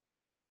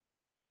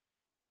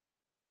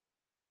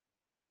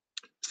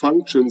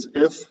functions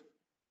f,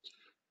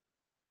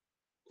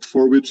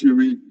 for which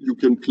you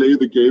can play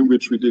the game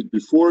which we did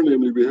before,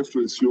 namely we have to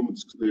assume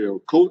it's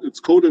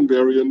code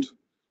invariant.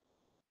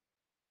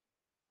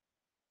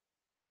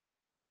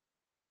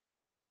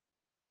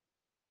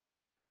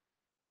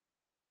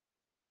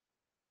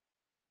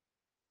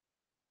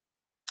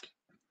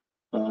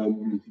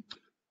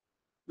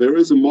 There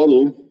is a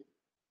model.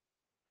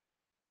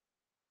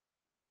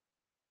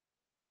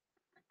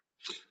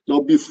 Now,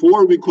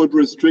 before we could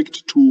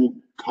restrict to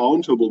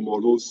countable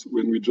models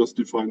when we just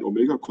defined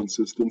omega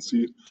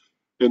consistency,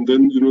 and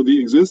then the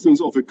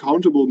existence of a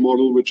countable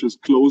model which is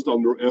closed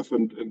under F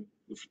and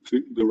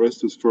the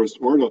rest is first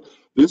order.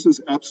 This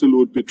is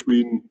absolute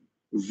between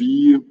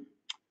V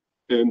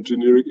and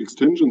generic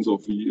extensions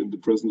of V in the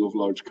presence of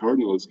large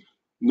cardinals.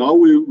 Now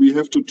we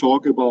have to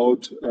talk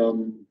about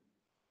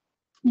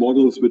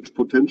models which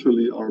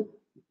potentially are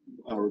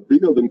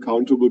bigger than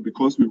countable,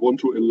 because we want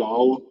to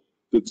allow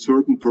that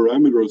certain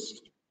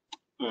parameters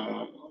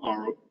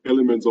are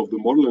elements of the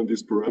model, and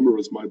these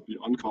parameters might be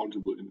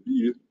uncountable in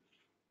V.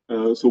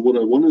 So what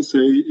I want to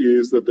say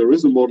is that there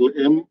is a model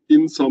M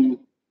in some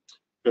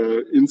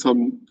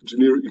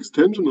generic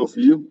extension of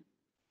V,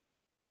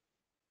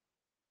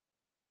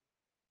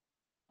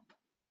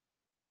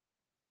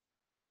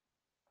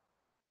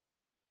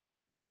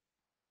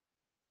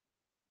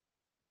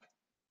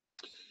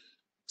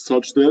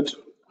 such that,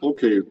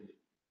 okay,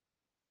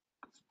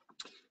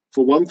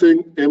 for one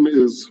thing, M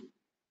is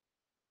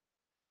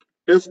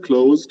F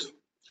closed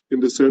in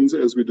the sense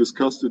as we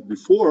discussed it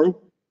before.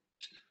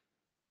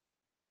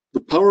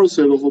 The power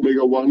set of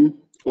omega 1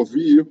 of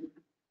V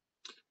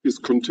is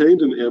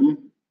contained in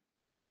M,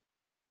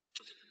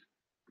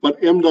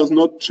 but M does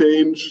not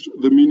change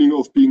the meaning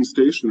of being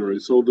stationary.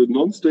 So the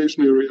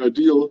non-stationary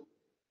ideal,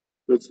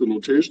 that's the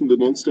notation, the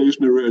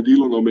non-stationary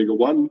ideal on omega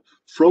 1,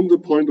 from the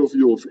point of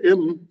view of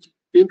M,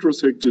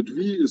 intersected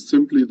V is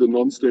simply the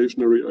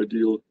non-stationary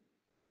ideal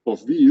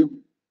of V.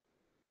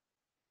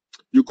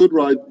 You could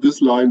write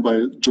this line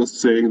by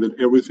just saying that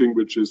everything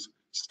which is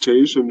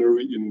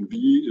stationary in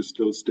V is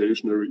still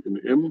stationary in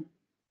M.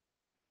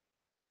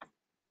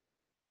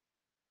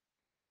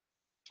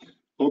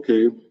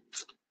 Okay,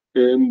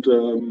 and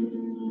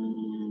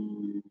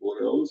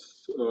what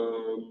else?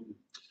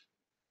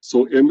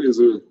 So M is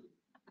a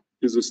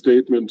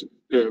statement.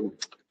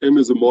 M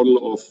is a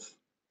model of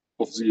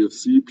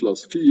ZFC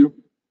plus phi.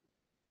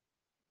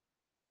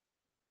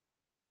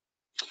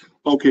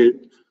 Okay,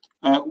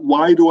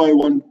 why do I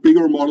want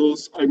bigger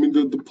models? I mean,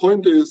 the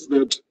point is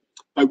that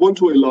I want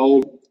to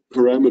allow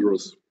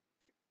parameters.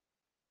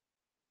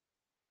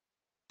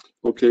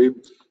 Okay,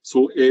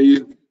 so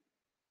A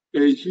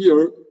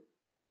here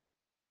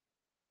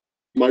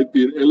might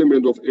be an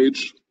element of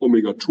H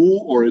omega 2,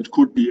 or it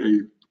could be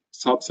a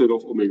subset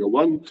of omega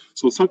 1.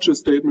 So such a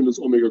statement is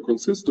omega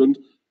consistent.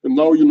 And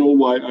now you know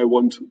why I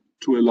want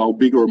to allow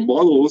bigger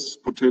models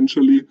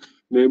potentially,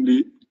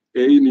 namely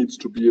A needs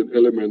to be an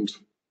element.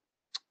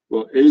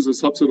 Well, A is a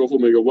subset of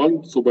omega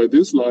 1. So by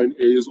this line,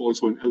 A is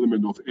also an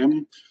element of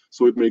M.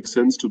 So it makes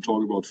sense to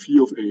talk about phi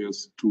of A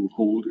as to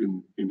hold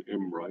in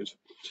M, right?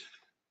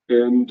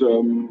 And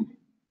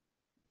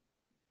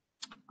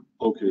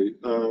okay,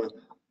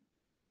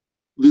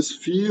 this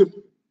phi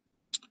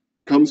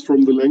comes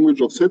from the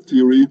language of set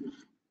theory,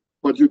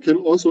 but you can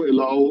also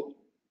allow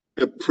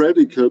a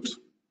predicate.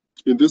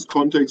 In this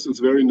context, it's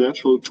very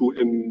natural to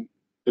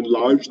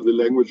enlarge the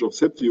language of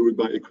set theory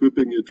by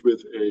equipping it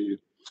with a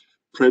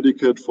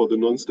predicate for the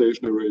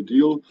non-stationary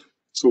ideal.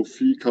 So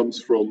phi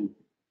comes from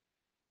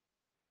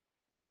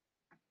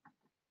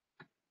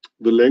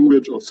the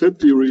language of set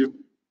theory.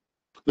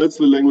 That's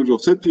the language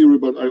of set theory,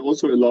 but I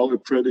also allow a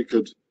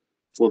predicate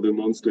for the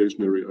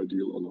non-stationary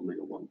ideal on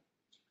omega 1.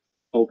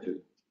 Okay.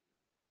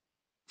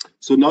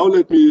 So now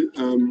let me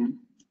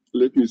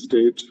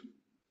state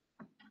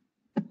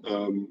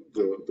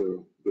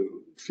the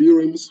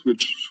theorems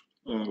which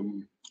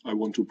I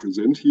want to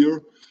present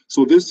here.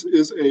 So this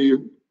is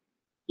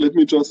let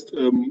me just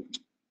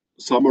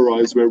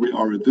summarize where we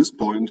are at this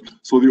point.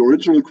 So the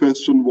original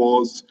question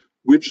was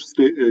which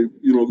state,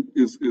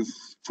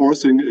 is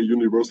forcing a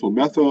universal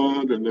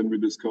method, and then we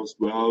discussed,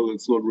 well,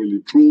 it's not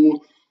really true,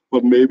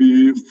 but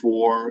maybe if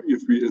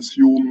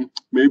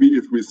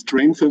we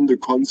strengthen the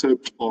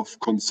concept of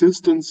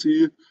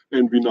consistency,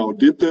 and we now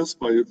did this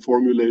by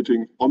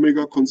formulating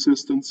omega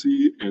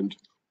consistency and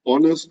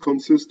honest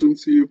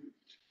consistency.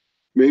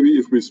 Maybe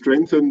if we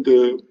strengthen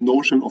the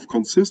notion of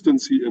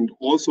consistency and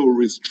also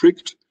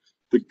restrict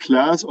the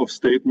class of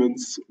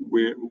statements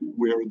where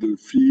the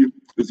phi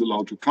is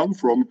allowed to come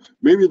from,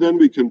 maybe then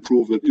we can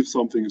prove that if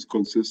something is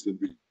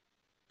consistent.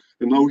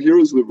 And now here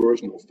is the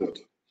version of that.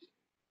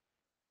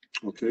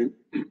 Okay,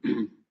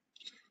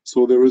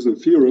 so there is a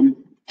theorem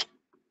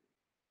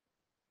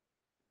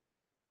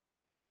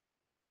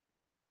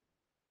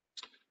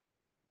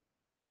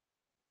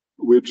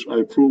which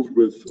I proved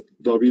with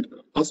David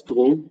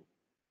Astro.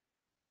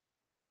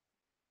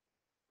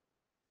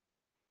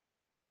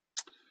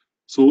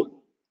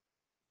 So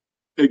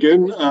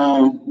again,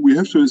 we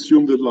have to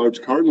assume that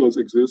large cardinals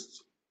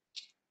exist.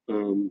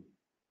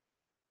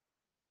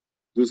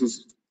 This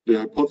is the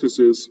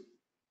hypothesis.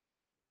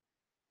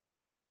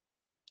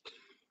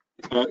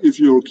 If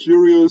you're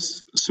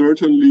curious,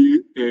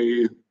 certainly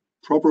a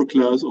proper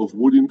class of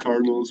Udine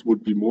cardinals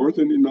would be more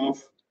than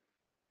enough.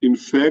 In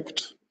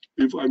fact,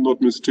 if I'm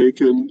not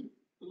mistaken,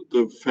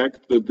 the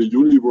fact that the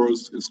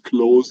universe is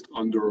closed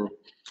under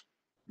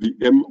the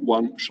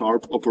M1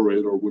 sharp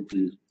operator would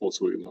be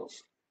also enough.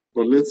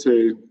 But let's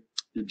say,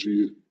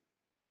 e.g.,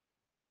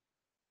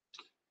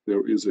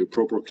 there is a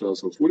proper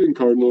class of Udine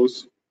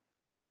cardinals.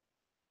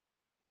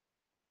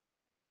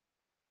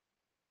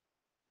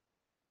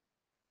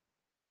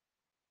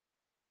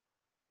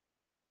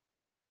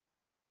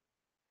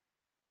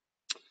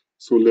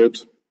 So let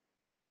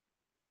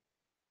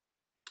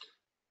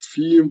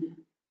phi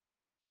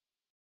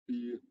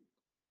be,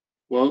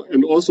 well,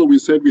 and also we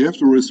said we have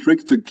to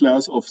restrict the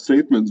class of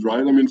statements,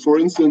 right? I mean, for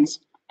instance,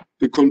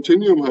 the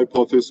continuum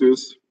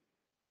hypothesis,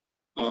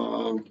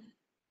 of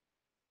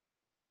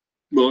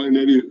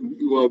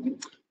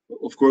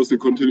course, the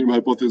continuum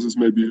hypothesis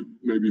may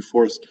be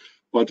forced,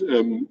 but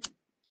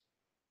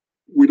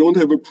we don't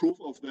have a proof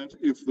of that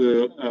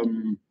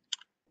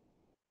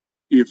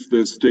if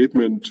the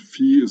statement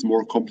phi is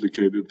more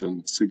complicated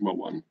than sigma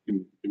 1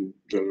 in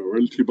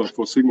generality, but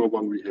for sigma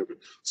 1 we have it.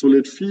 So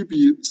let phi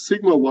be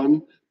sigma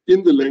 1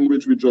 in the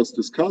language we just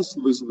discussed.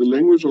 This is the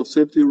language of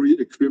set theory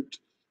equipped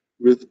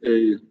with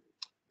a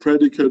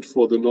predicate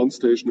for the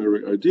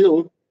non-stationary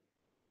ideal,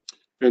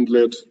 and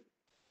let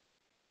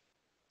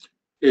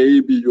A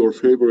be your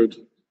favorite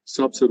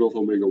subset of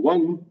omega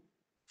 1.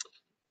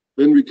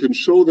 Then we can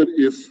show that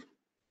if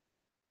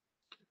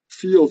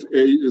phi of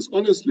A is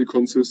honestly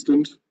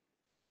consistent,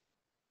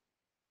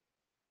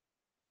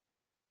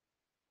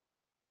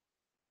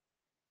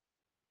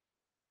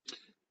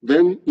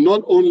 then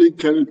not only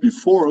can it be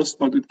forced,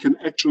 but it can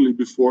actually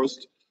be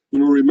forced. You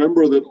know,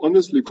 remember that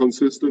honestly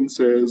consistent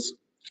says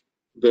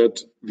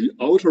that the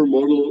outer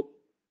model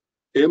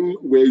M,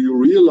 where you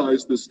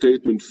realize the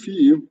statement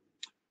phi,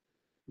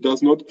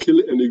 does not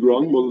kill any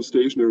ground model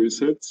stationary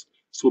sets.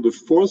 So the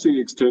forcing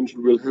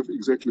extension will have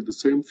exactly the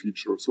same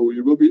feature. So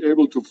you will be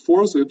able to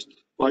force it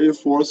by a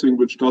forcing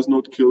which does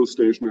not kill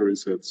stationary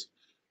sets.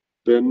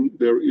 Then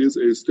there is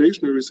a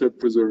stationary set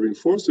preserving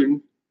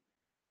forcing.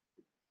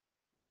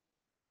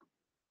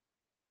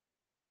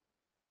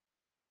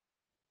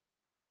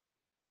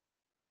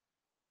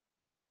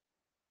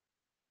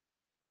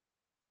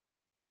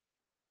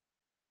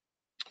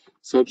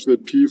 such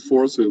that P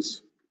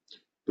forces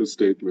the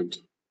statement.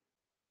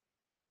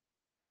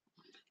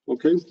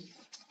 Okay.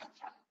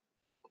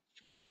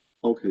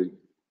 Okay.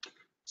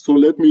 So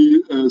let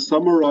me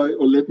summarize,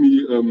 or let me.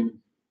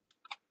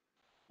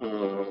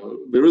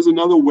 There is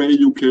another way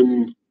you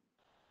can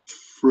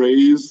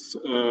phrase,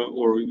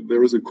 or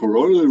there is a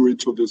corollary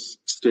to this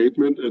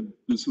statement, and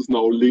this is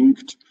now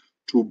linked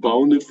to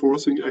bounded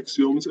forcing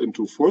axioms and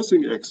to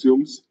forcing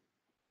axioms.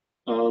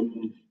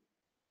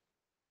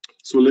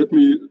 So let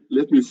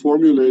me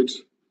formulate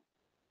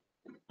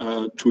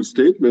two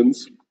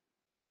statements.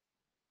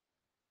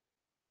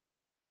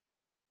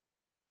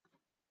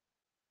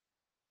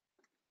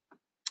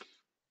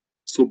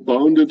 So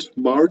bounded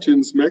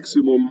Martin's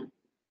maximum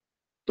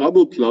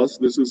double plus,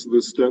 this is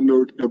the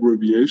standard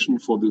abbreviation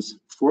for this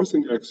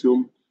forcing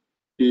axiom,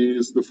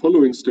 is the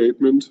following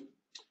statement.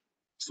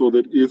 So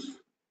that if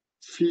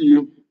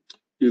phi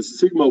is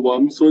sigma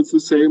 1, so it's the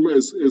same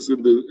as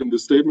in the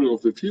statement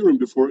of the theorem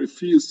before, if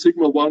phi is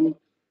sigma 1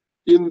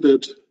 in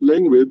that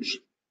language,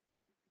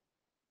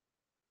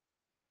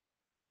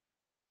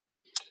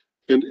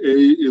 and A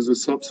is a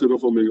subset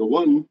of omega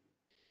 1,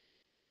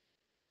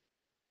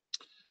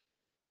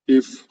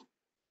 if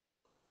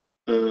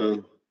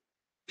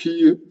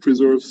P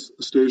preserves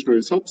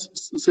stationary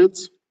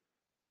subsets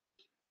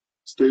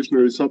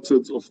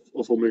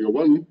of omega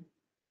 1.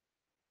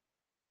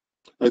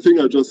 I think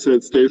I just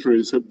said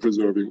stationary set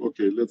preserving.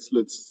 Okay, let's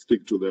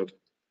stick to that.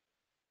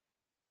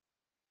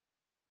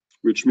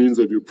 Which means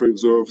that you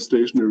preserve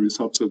stationary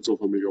subsets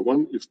of omega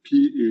 1 if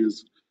P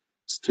is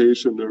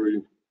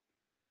stationary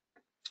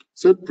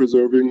set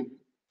preserving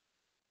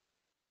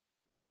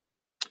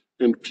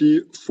and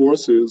P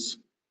forces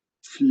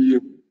phi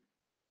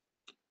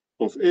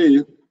of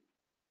A,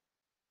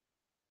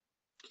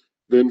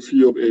 then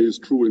phi of A is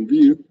true in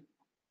V.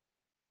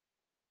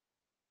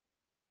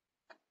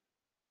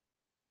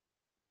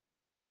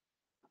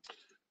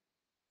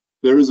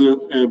 There is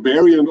a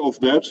variant of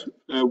that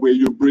where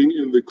you bring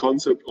in the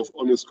concept of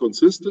honest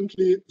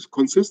consistency,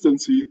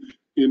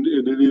 and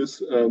it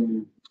is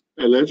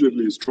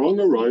allegedly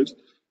stronger, right?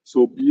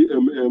 So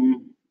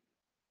BMM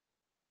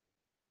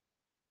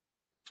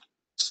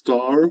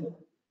star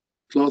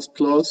plus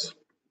plus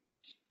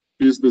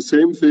is the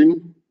same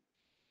thing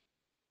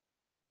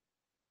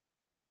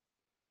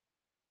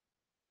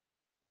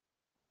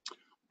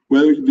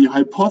well, the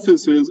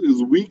hypothesis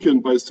is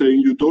weakened by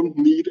saying you don't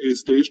need a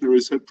stationary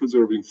set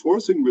preserving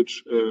forcing,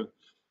 which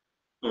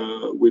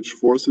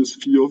forces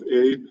phi of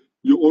A.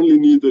 You only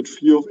need that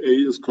phi of A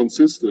is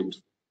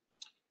consistent.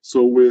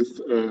 So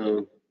with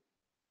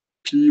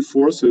P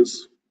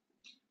forces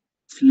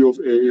phi of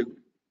A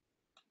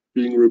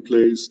being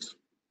replaced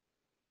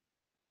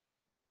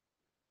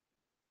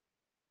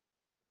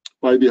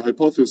by the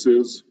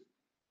hypothesis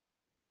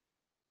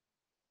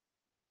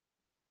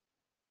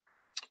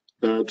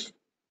that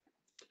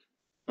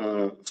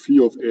phi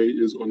of A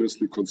is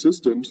honestly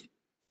consistent.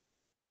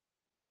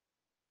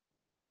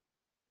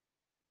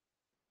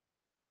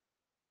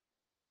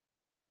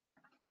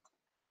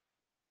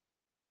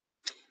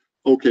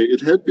 Okay,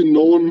 it had been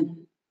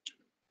known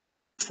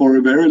for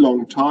a very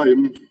long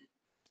time.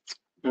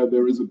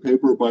 There is a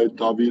paper by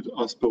David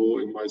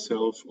Aspero and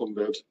myself on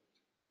that.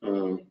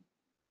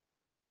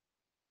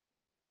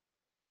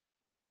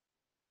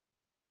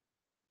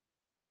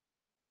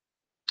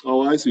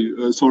 Oh, I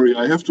see. Sorry,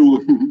 I have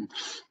to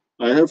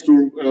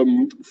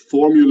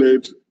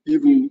formulate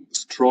even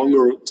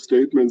stronger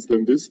statements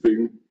than this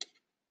thing.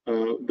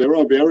 There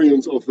are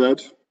variants of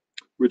that,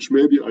 which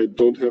maybe I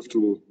don't have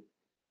to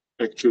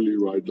actually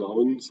write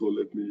down. So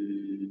let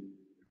me.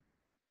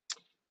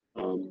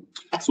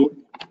 So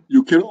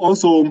you can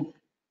also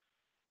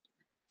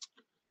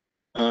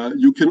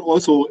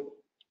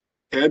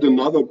add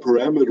another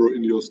parameter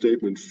in your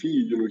statement phi.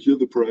 You know, here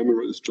the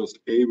parameter is just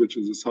A, which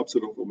is a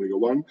subset of omega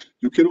 1.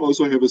 You can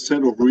also have a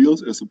set of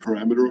reals as a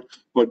parameter,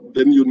 but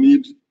then you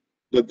need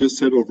that this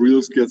set of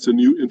reals gets a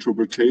new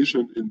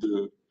interpretation in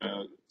the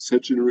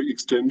set generic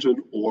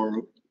extension,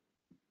 or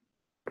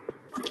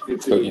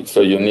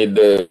so you need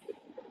the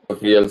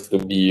reals to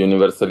be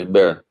universally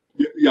bare.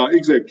 Yeah,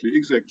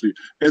 exactly.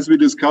 As we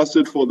discussed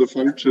it for the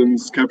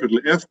functions capital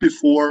F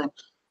before,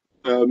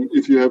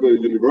 if you have a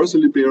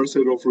universally bare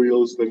set of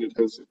reals, then it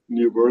has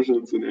new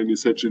versions in any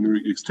set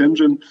generic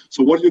extension.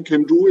 So what you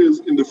can do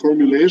is in the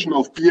formulation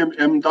of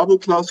BMM double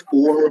plus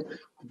or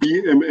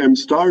BMM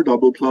star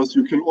double plus,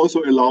 you can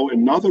also allow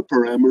another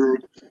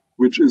parameter,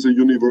 which is a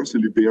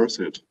universally bare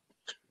set.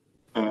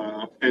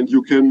 And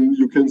you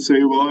can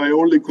say, well, I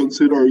only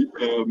consider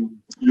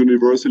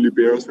universally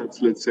bare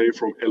sets, let's say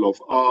from L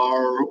of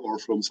R or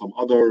from some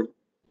other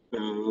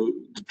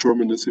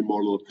determinism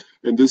model,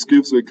 and this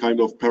gives a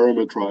kind of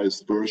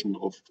parameterized version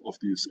of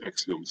these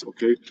axioms.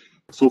 Okay,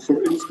 so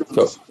for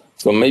instance,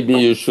 so maybe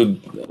you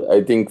should,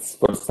 I think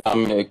for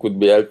some it could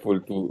be helpful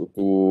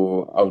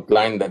to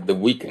outline that the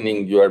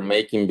weakening you are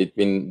making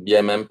between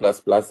BMM plus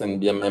plus and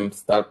BMM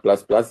star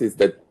plus plus is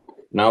that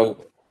now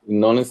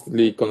in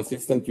honestly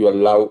consistent you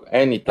allow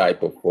any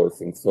type of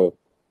forcing. So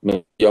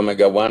maybe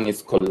omega 1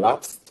 is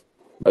collapsed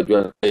but you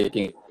are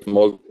taking a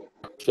small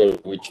structure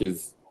which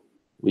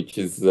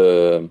is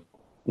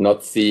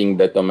not seeing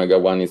that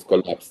omega-1 is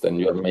collapsed, and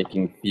you are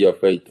making phi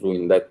of A true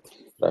in that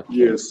structure.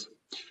 Yes.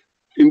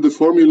 In the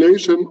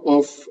formulation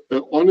of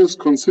honest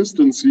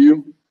consistency,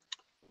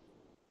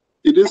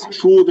 it is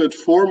true that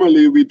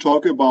formally we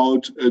talk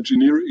about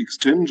generic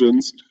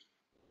extensions,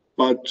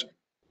 but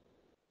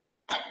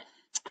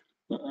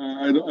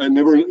I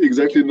never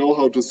exactly know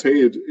how to say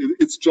it.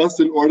 It's just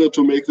in order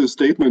to make the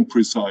statement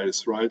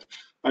precise, right?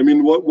 I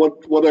mean,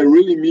 what I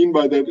really mean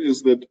by that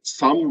is that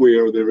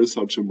somewhere there is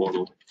such a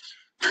model.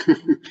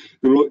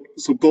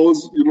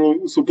 Suppose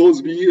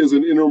V is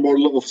an inner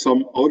model of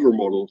some outer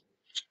model.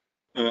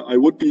 I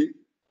would be,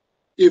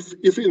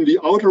 if in the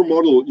outer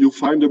model you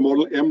find a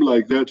model M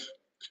like that,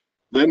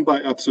 then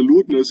by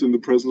absoluteness in the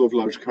presence of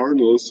large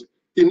cardinals,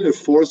 in a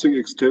forcing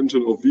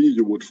extension of V,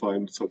 you would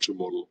find such a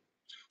model.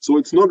 So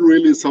it's not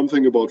really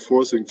something about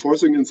forcing.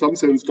 Forcing in some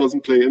sense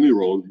doesn't play any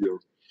role here,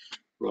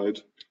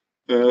 right?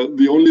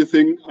 The only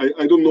thing,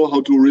 I don't know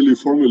how to really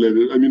formulate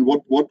it. I mean,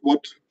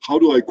 how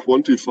do I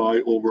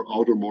quantify over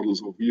outer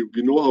models of V?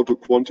 We know how to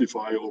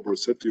quantify over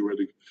set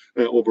theoretic,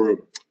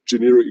 over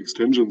generic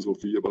extensions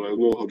of V, but I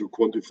don't know how to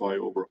quantify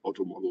over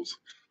outer models.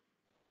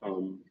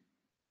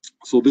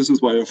 So this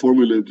is why I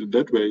formulated it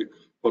that way.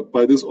 But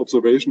by this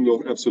observation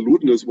of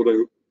absoluteness, what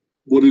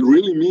it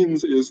really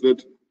means is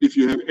that if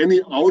you have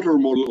any outer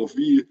model of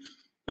V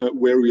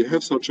where we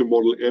have such a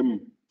model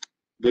M,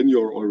 then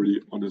you're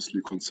already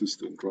honestly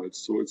consistent, right?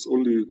 So it's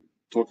only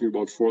talking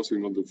about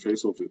forcing on the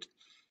face of it.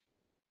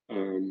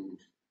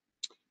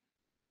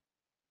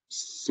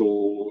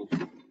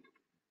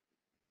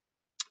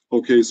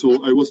 Okay,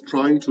 so I was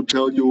trying to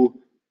tell you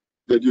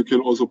that you can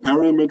also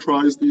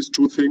parameterize these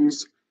two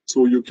things.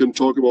 So you can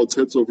talk about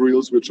sets of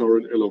reals which are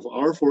in L of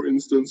R, for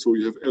instance. So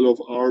you have L of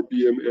R,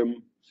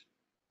 BMM,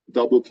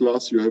 double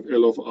plus, you have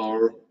L of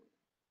R,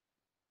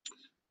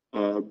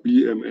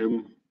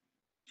 BMM,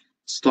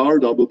 star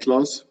double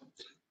plus,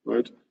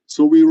 right?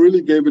 So we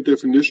really gave a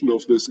definition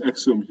of this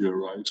axiom here,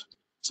 right?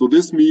 So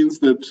this means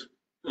that,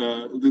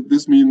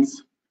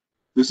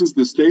 this is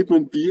the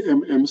statement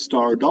BMM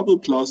star double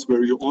plus,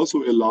 where you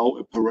also allow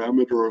a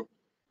parameter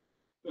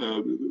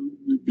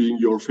being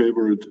your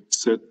favorite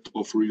set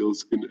of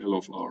reals in L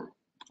of R.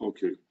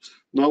 Okay,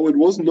 now it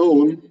was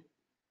known,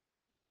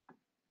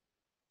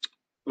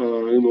 I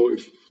don't know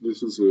if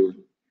this is a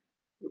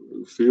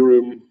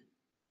theorem.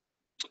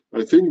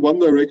 I think one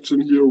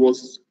direction here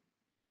was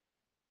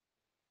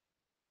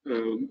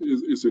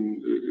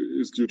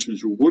is due to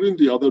Hugh Woodin.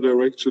 The other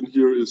direction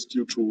here is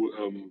due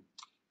to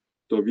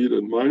David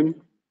and mine.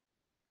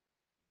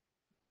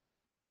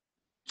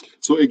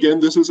 So again,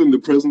 this is in the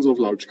presence of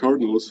large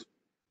cardinals.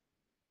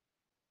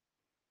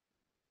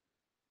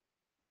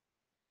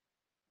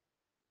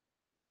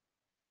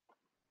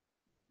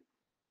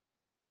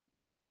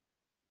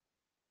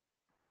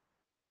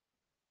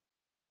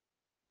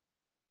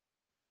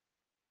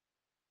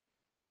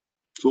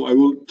 So I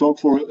will talk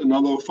for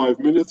another 5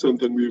 minutes and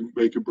then we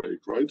make a break,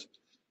 right?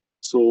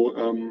 So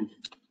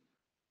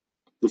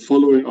the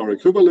following are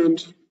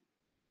equivalent.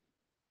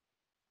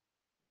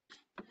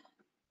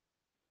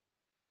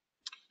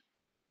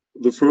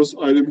 The first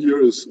item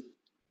here is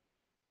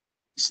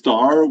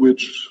star,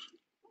 which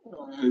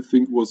I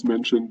think was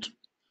mentioned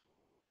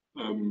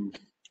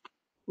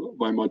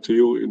by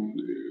Matteo in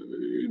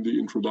the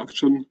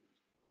introduction.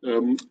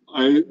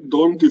 I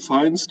don't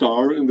define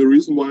star, and the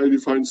reason why I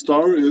define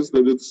star is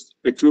that it's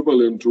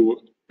equivalent to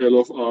L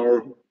of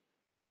R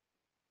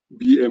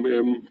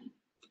BMM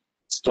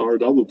star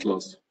double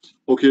plus.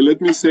 Okay, let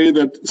me say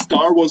that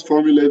star was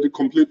formulated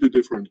completely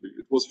differently.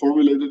 It was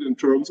formulated in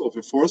terms of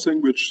a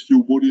forcing which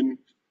Hugh Woodin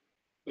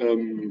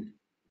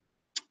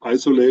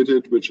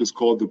isolated, which is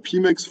called the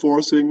Pmax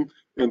forcing,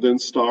 and then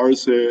star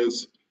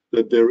says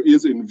that there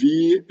is in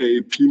V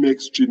a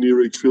Pmax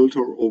generic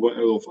filter over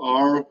L of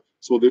R,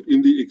 so that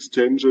in the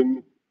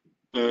extension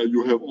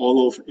you have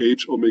all of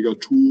H omega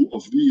 2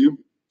 of V.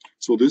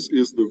 So this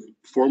is the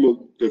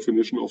formal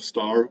definition of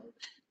star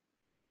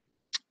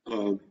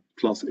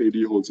plus AD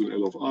holds in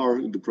L of R.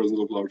 In the presence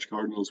of large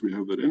cardinals, we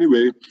have that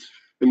anyway.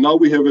 And now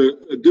we have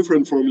a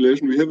different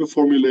formulation. We have a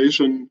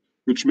formulation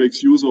which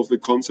makes use of the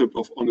concept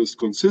of honest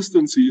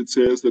consistency. It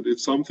says that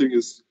if something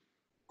is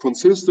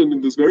consistent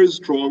in this very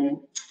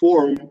strong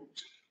form,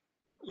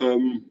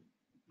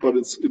 but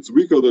it's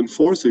weaker than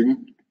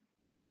forcing,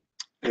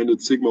 and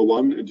it's sigma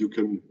 1, and you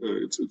can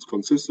it's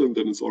consistent,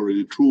 then it's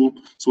already true.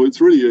 So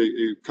it's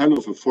really a kind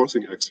of a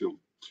forcing axiom.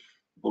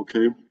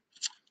 Okay.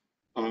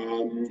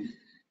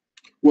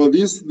 Well,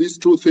 these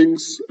two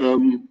things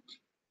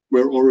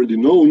were already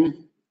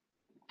known.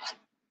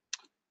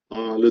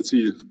 Let's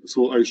see.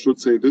 So I should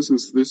say this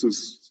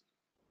is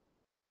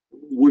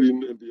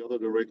Woodin in the other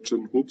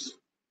direction. Oops.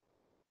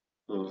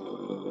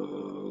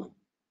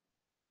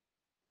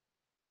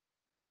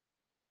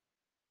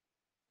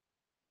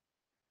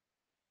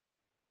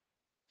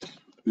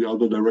 The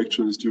other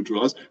direction is due to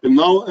us. And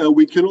now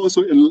we can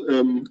also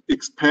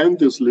expand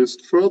this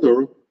list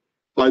further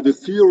by the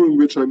theorem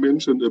which I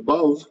mentioned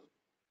above.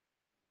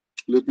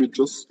 let me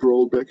just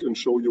scroll back and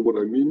show you what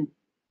I mean.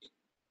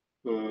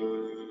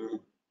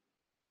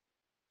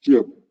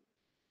 Here,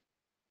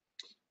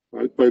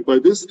 right? By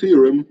this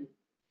theorem,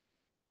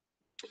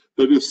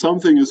 that if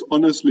something is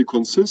honestly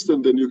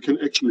consistent, then you can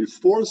actually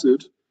force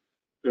it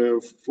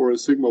for a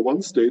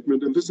sigma-1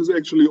 statement. And this is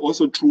actually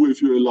also true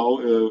if you allow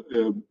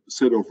a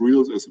set of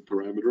reals as a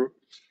parameter,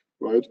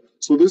 right?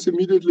 So this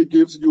immediately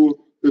gives you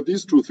that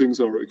these two things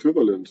are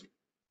equivalent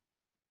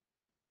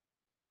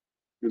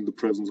in the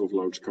presence of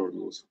large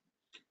cardinals,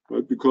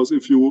 right? Because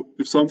if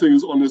something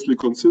is honestly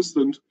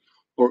consistent,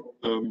 or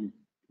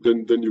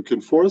then you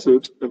can force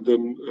it, and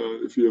then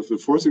if you have the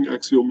forcing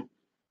axiom,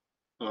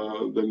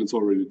 then it's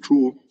already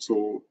true.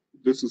 So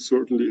this is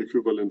certainly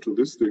equivalent to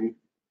this thing.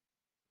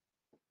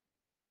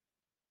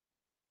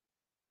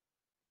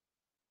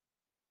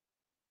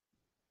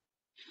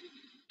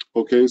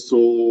 Okay, so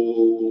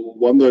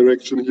one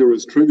direction here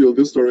is trivial.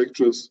 This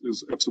direction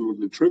is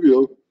absolutely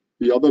trivial.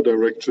 The other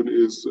direction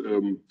is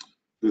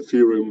the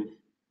theorem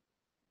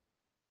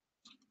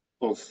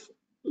of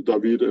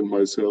David and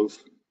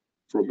myself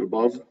from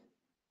above.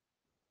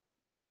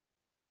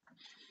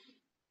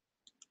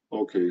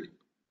 Okay,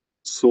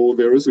 so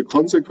there is a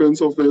consequence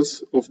of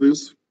this.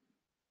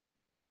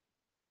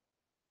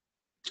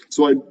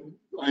 So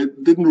I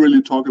didn't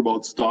really talk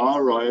about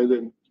star, right?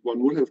 And one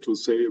would have to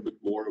say a bit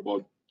more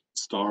about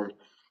star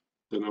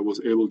than I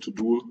was able to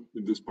do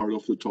in this part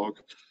of the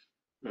talk,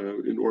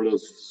 in order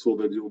so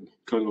that you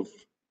kind of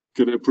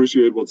can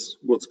appreciate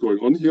what's going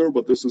on here.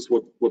 But this is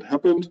what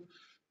happened.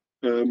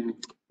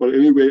 But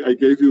anyway, I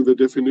gave you the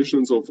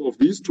definitions of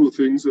these two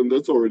things, and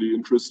that's already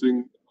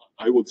interesting.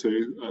 I would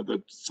say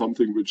that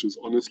something which is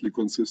honestly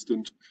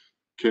consistent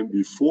can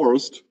be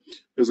forced.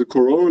 As a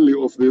corollary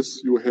of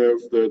this, you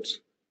have that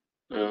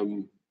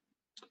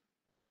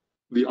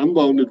the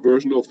unbounded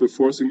version of the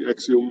forcing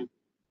axiom,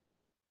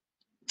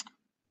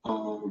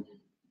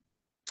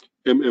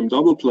 MM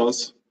double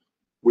plus,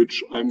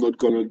 which I'm not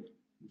going to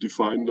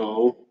define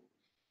now.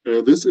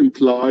 This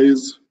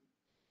implies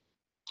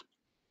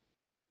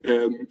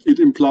it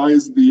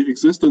implies the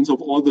existence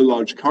of all the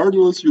large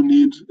cardinals you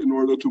need in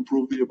order to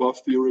prove the above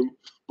theorem,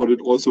 but it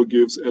also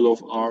gives L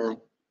of R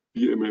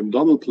the MM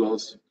double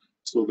plus,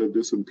 so that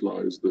this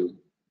implies the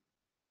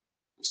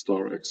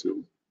star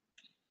axiom.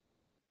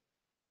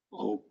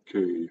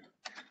 Okay.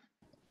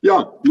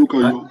 Yeah,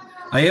 Luca,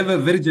 I have a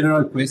very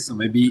general question.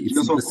 Maybe it's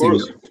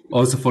interesting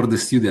also for the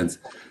students.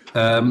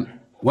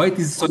 Why it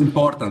is so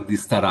important,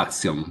 this star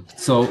axiom?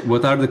 So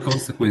what are the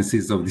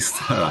consequences of this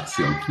star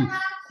axiom?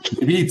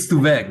 Maybe it's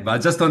too vague,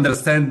 but just to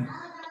understand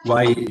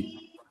why.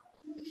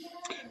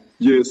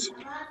 Yes.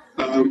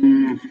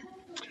 Okay.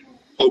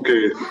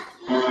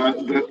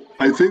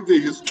 I think the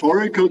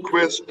historical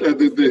question,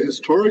 the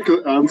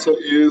historical answer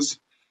is,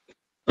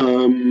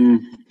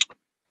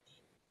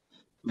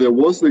 there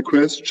was the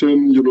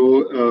question, you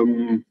know,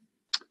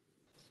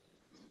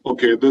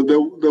 okay,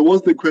 there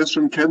was the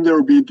question, can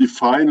there be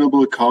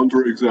definable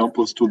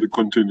counterexamples to the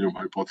continuum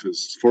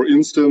hypothesis? For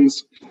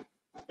instance,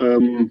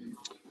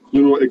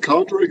 you know, a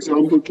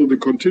counterexample to the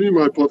continuum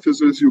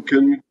hypothesis you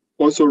can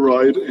also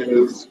write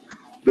as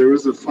there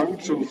is a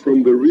function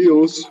from the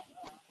reals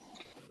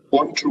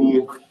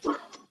onto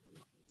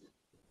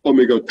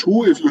omega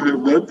 2. If you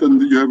have that, then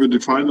you have a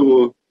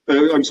definable,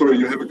 I'm sorry,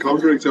 you have a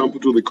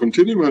counterexample to the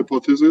continuum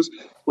hypothesis.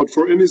 But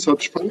for any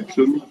such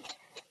function,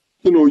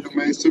 you know, you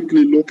may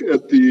simply look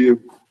at the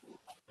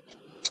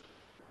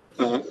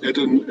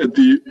at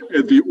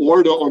the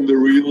order on the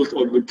reals,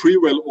 on the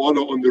pre-well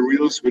order on the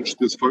reals, which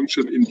this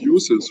function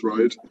induces,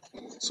 right?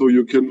 So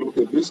you can look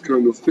at this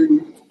kind of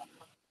thing.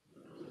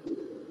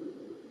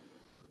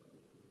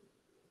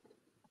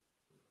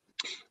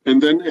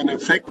 And then an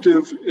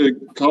effective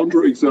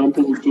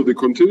counterexample to the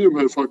continuum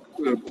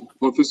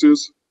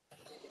hypothesis,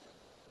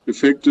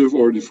 effective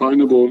or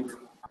definable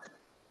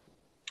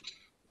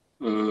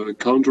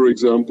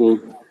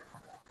counterexample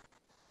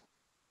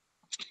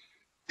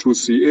to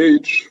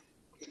CH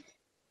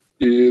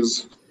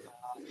is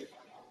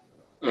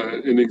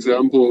an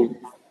example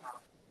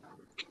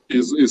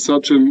is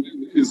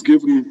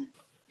given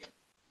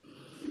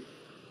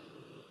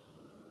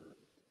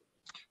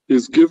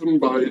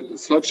by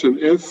such an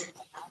F,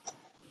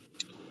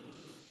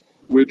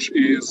 which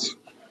is,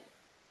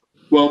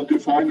 well,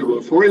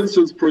 definable. For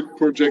instance,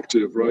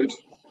 projective, right?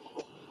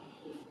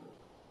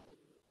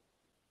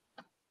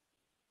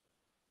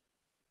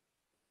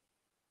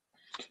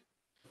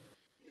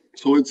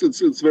 So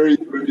it's very,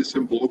 very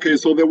simple. Okay,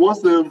 so there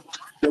was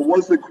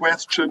the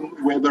question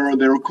whether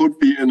there could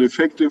be an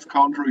effective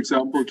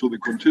counterexample to the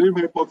continuum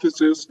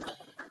hypothesis.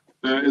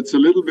 It's a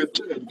little bit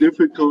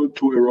difficult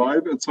to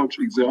arrive at such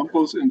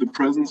examples in the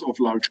presence of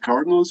large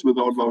cardinals.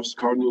 Without large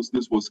cardinals,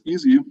 this was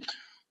easy.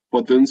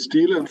 But then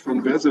Steele and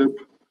van Wessep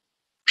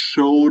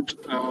showed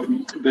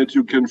that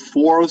you can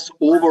force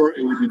over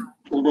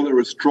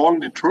a strong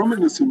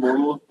determinacy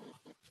model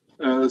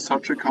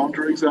such a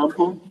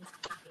counterexample.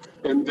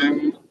 And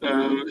then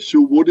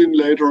Hugh Woodin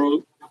later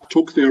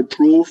took their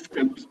proof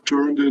and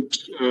turned it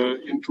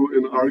into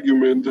an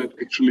argument that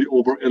actually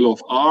over L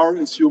of R,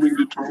 assuming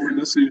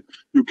determinacy,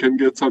 you can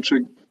get such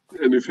an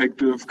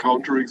effective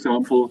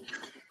counterexample.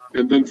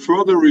 And then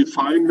further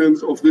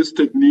refinements of this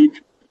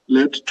technique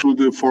led to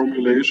the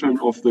formulation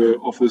of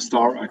the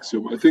star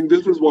axiom. I think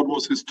this is what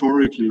was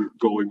historically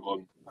going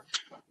on.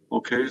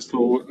 Okay,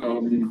 so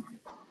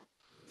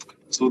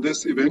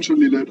this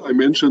eventually led, I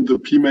mentioned the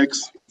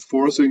Pmax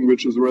forcing,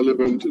 which is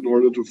relevant in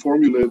order to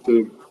formulate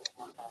the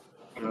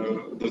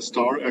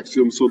star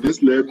axiom. So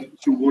this led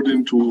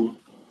Udine to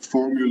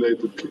formulate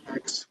the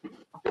Pmax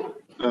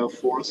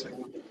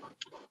forcing.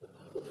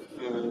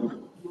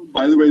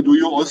 By the way, do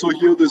you also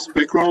hear this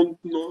background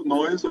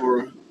noise,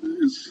 or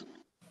is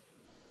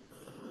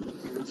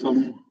there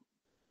some?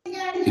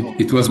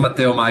 It was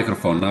Matteo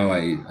microphone. Now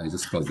I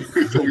just closed it.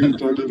 So you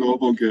turned it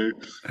off. Okay.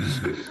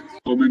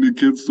 How many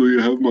kids do you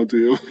have,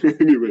 Matteo?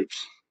 Anyway,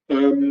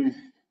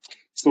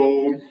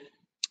 so.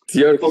 It's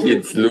your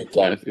kids,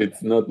 Luca.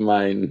 It's not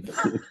mine.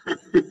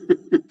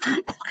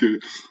 Okay,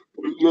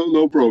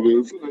 no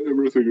problem.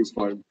 Everything is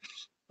fine.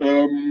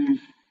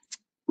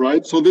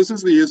 Right. So this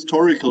is the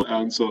historical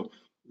answer.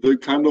 The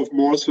kind of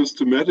more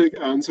systematic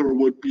answer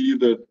would be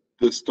that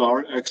the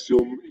star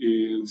axiom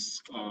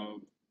is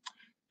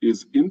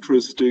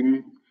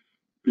interesting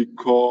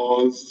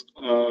because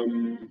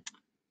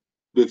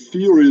the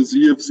theory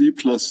ZFZ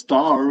plus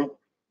star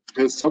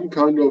has some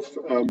kind of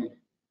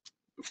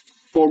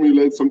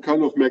formulates some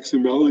kind of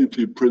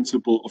maximality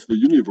principle of the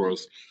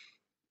universe.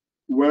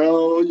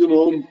 Well, you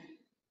know,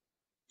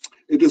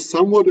 it is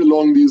somewhat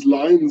along these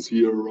lines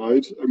here,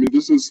 right? I mean,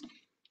 this is,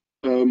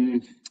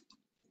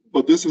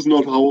 but this is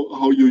not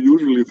how you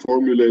usually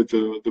formulate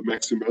the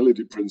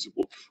maximality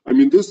principle. I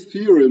mean, this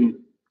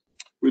theorem,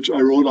 which I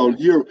wrote down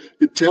here,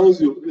 it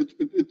tells you,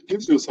 it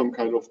gives you some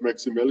kind of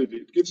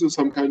maximality. It gives you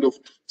some kind of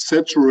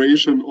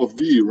saturation of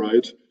V,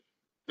 right?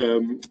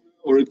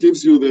 Or it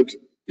gives you that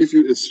if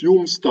you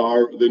assume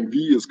star, then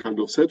V is kind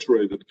of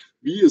saturated.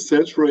 V is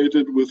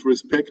saturated with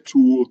respect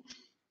to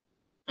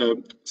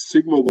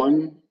sigma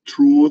 1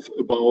 truth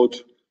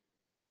about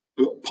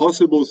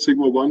possible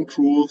sigma 1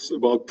 truths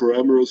about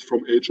parameters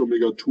from H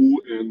omega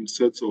 2 and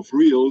sets of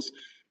reals.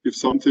 If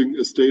something,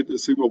 a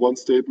sigma 1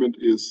 statement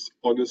is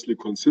honestly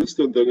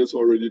consistent, then it's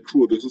already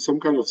true. This is some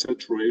kind of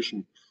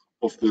saturation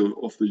of the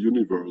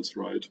universe,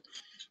 right?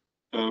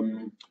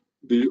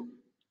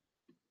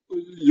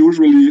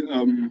 Usually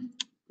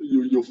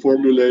you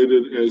formulate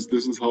it as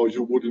this is how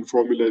you would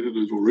formulate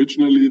it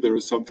originally. There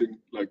is something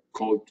like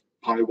called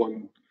pi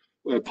 2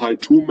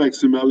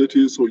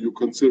 maximality. So you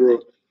consider,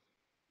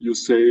 you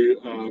say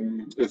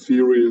a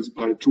theory is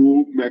pi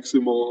 2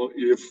 maximal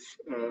if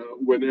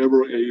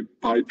whenever a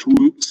pi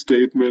 2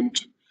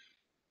 statement,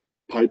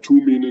 pi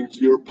 2 meaning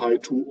here pi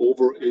 2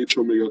 over H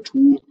omega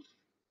 2,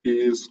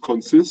 is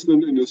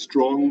consistent in a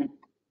strong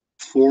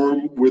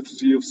form with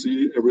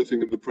ZFC,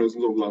 everything in the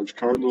presence of large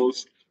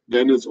cardinals,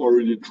 then it's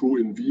already true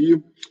in V.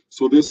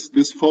 So this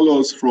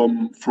follows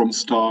from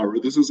star.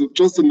 This is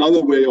just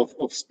another way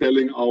of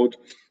spelling out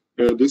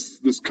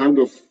this kind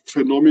of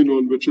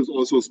phenomenon, which is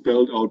also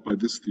spelled out by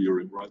this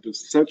theorem, right? The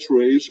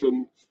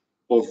saturation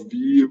of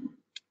V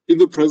in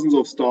the presence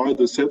of star,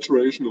 the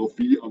saturation of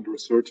V under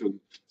certain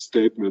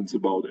statements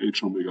about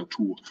H omega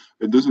 2.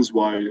 And this is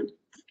why,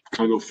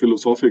 kind of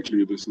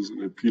philosophically, this is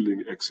an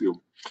appealing axiom.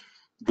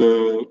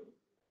 The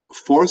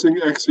forcing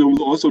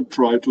axioms also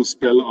try to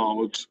spell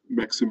out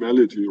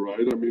maximality,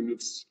 right? I mean,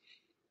 it's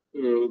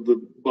the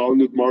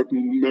bounded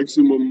Martin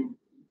maximum,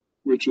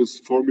 which is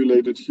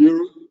formulated here,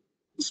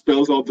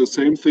 spells out the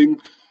same thing,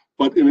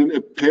 but in an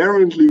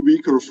apparently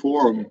weaker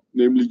form.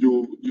 Namely,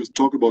 you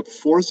talk about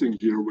forcing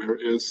here,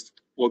 whereas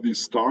all these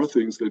star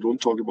things, they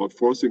don't talk about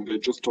forcing, they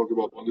just talk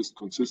about honest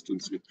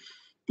consistency.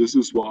 This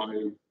is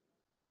why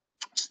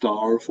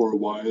star for a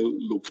while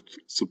looked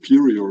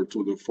superior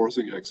to the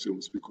forcing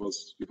axioms,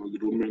 because you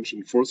don't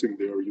mention forcing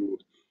there, you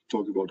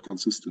talk about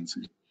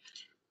consistency.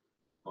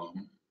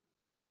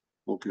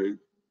 Okay,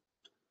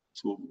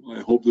 so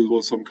I hope this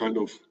was some kind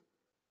of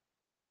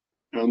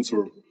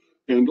answer.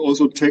 And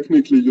also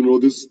technically,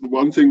 this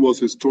one thing was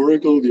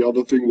historical, the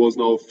other thing was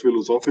now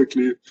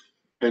philosophically,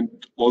 and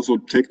also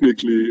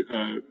technically,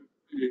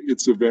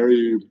 it's a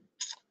very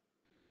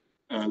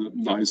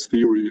nice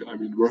theory. I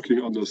mean,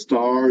 working under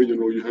star,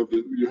 you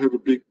have a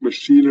big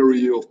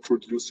machinery of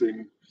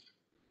producing,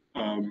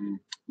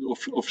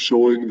 of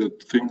showing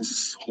that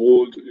things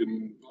hold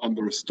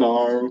under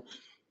star.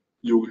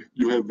 You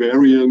have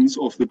variants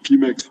of the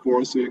Pmax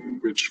forcing,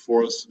 which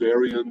force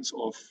variants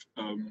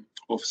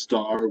of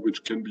star,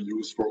 which can be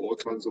used for all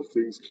kinds of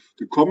things.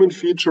 The common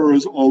feature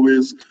is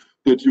always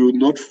that you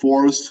not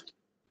force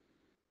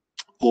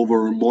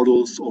over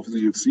models of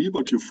ZFC,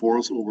 but you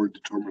force over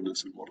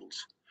deterministic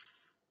models.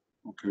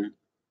 Okay,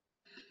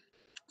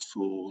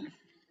 so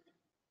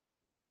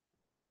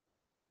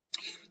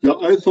yeah,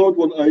 I thought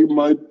what I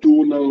might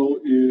do now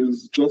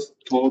is just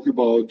talk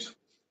about,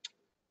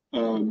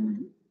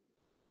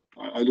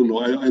 I don't know,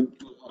 I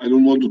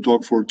don't want to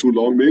talk for too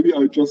long. Maybe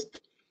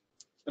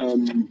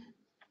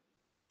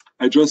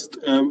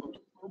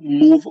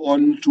move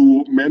on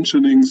to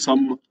mentioning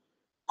some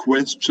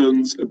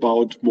questions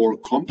about more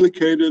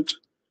complicated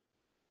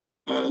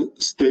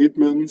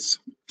statements,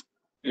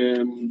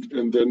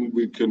 and then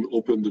we can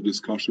open the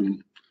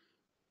discussion.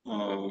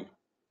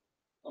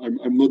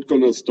 I'm not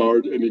going to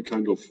start any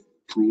kind of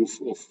proof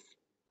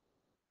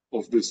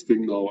of this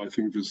thing now. I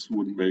think this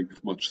wouldn't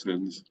make much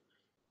sense.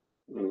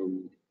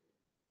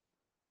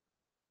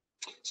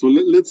 So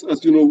let's,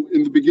 as you know,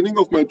 in the beginning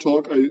of my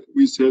talk,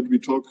 we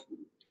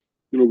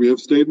have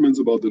statements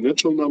about the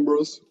natural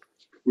numbers.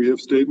 We have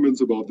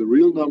statements about the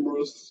real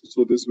numbers.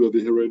 So these were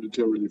the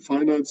hereditarily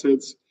finite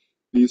sets.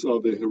 These are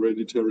the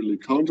hereditarily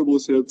countable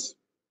sets.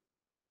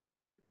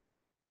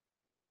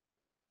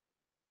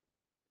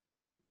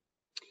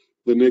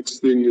 The next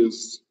thing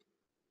is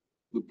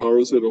the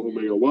power set of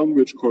omega 1,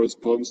 which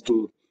corresponds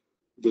to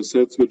the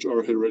sets which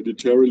are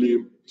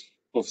hereditarily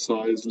of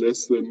size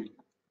less than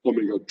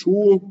omega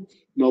 2.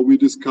 Now we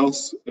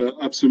discuss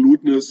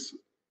absoluteness,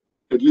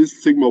 at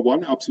least sigma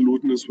 1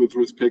 absoluteness with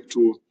respect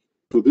to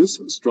this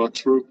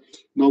structure.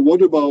 Now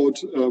what about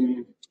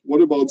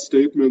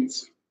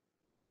statements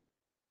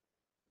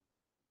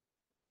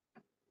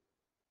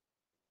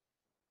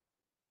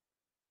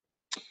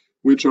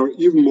which are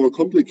even more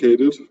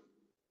complicated?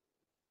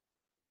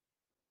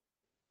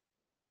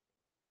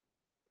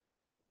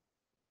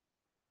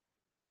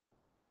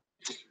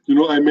 You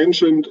know, I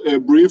mentioned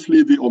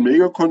briefly the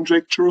omega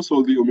conjecture.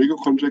 So the omega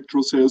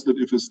conjecture says that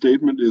if a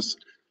statement is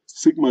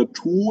sigma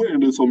 2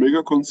 and is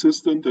omega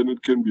consistent, then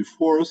it can be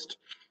forced.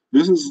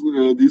 These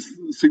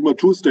sigma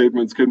 2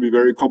 statements can be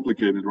very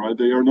complicated, right?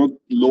 They are not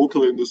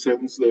local in the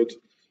sense that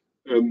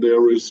they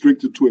are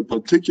restricted to a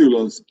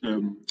particular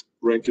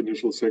rank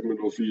initial segment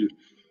of V,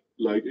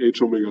 like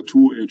H omega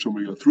 2, H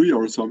omega 3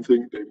 or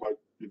something. They might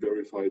be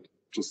verified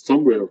just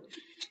somewhere.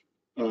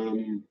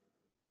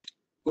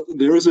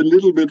 There is a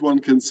little bit one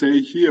can say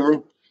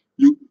here.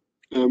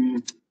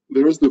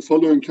 There is the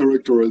following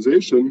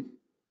characterization.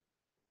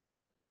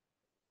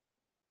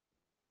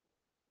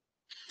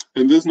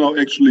 And this now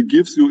actually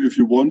gives you, if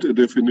you want, a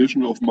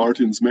definition of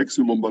Martin's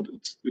maximum, but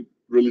it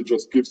really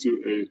just gives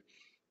you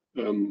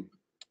a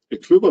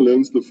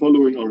equivalence. The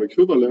following are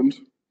equivalent.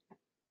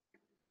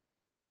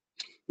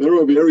 There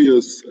are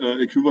various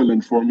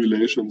equivalent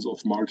formulations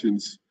of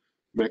Martin's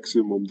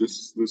maximum.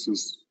 This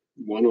is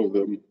one of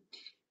them.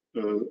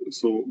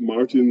 So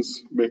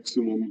Martin's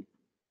maximum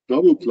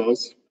double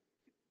plus,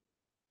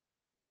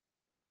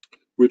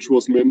 which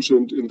was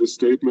mentioned in the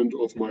statement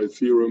of my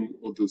theorem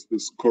of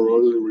this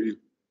corollary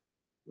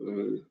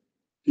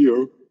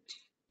here.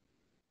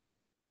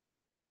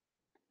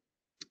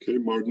 Okay,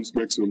 Martin's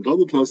maximum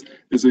double plus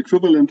is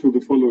equivalent to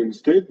the following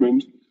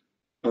statement.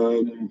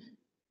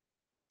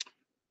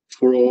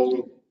 For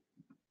all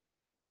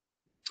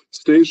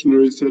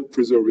stationary set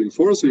preserving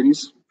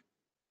forcings,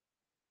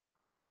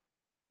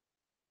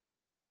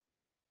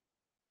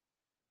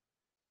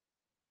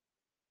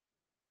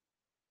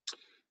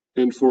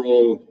 and for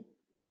all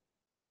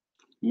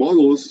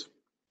models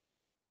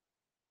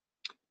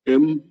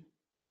M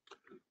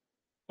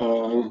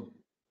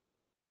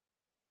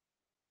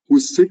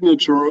whose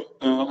signature,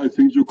 I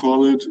think you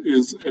call it,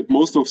 is at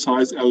most of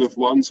size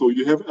LF1. So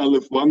you have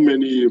LF1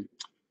 many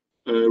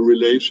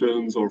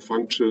relations or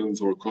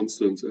functions or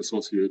constants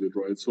associated,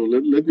 right? So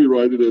let me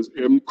write it as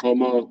M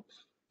comma,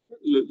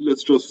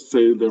 let's just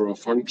say there are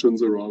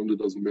functions around, it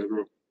doesn't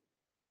matter.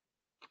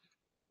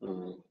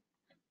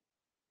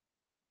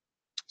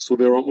 So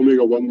there are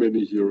omega 1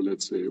 many here,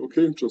 let's say,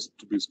 okay, just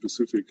to be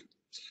specific.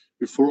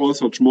 If for all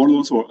such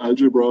models or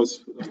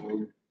algebras,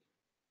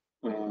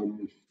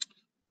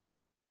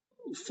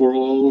 for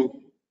all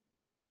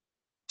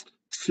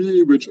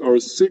phi which are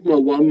sigma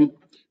 1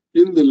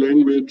 in the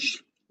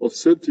language of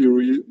set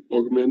theory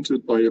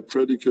augmented by a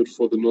predicate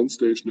for the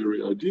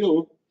non-stationary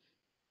ideal,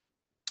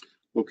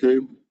 okay,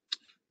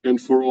 and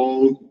for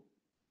all,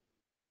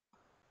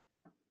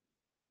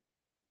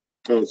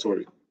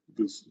 sorry,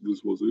 this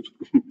was it.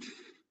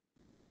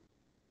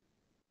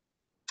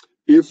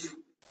 If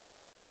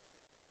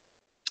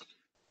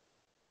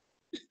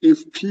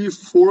P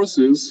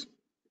forces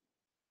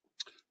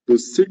the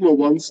sigma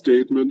 1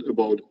 statement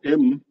about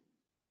M,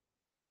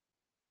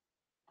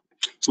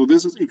 so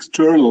this is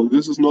external.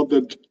 This is not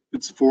that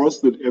it's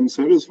forced that M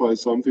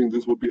satisfies something.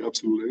 This would be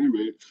absolute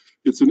anyway.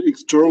 It's an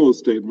external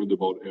statement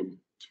about M,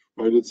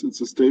 right? It's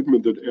a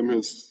statement that M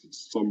has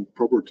some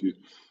property.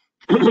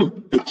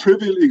 A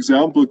trivial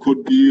example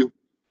could be,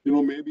 you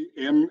know, maybe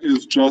M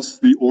is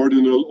just the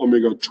ordinal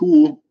omega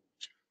 2,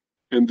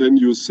 and then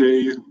you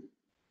say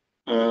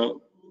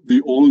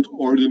the old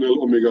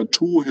ordinal omega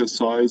 2 has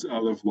size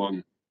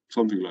LF1,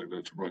 something like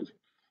that, right?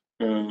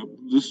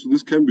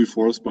 This can be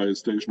forced by a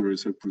stationary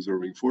set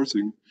preserving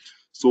forcing.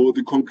 So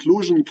the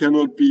conclusion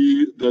cannot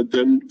be that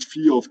then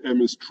phi of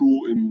M is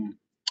true in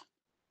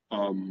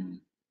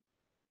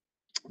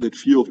that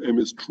phi of M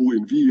is true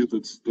in V.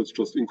 That's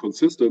just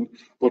inconsistent.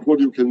 But what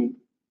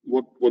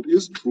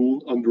is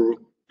true under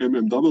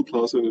MM double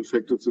plus, and in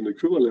fact it's an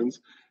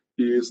equivalence,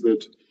 is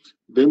that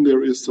then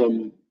there is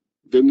some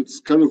then it's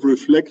kind of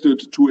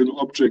reflected to an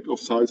object of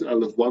size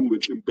LF1,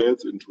 which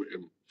embeds into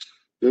M.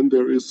 Then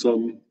there is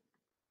some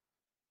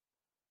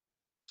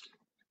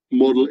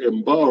model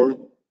M bar.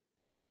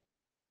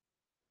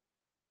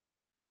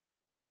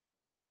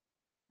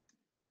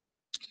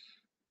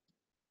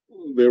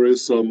 There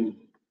is some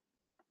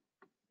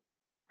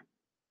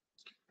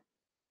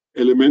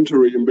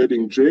elementary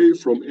embedding J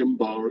from M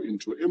bar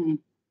into M.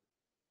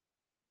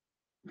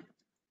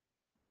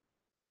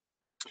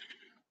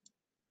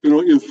 You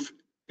know, if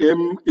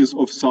M is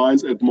of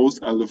size at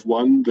most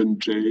LF1, then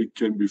J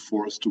can be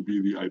forced to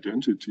be the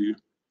identity.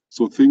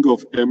 So think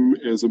of M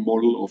as a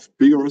model of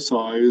bigger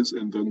size,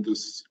 and then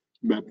this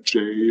map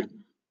J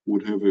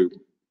would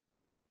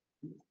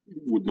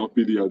not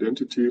be the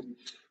identity.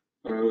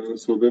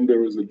 So then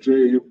there is a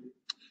J,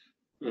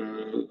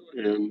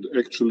 and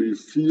actually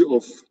phi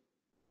of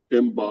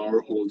M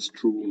bar holds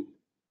true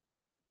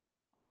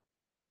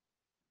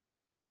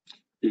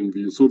in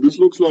V. So this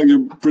looks like a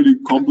pretty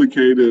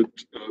complicated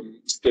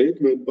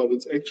statement, but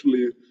it's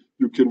actually,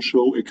 you can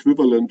show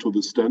equivalent to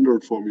the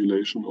standard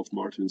formulation of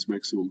Martin's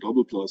maximum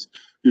double plus.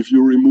 If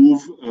you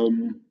remove,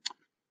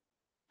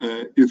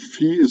 if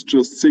phi is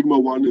just sigma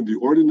 1 in the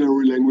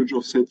ordinary language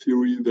of set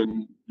theory,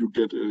 then you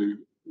get a,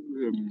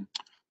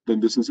 then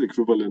this is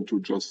equivalent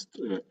to just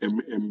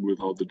MM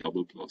without the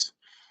double plus.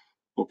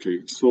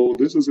 Okay, so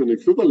this is an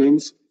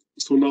equivalence.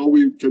 So now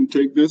we can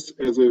take this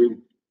as a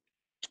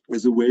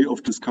way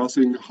of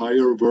discussing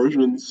higher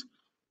versions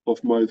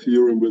of my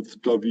theorem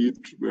with David,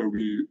 where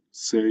we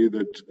say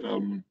that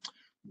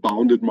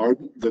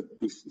that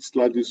the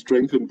slightly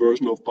strengthened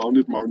version of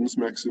bounded Martin's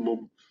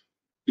maximum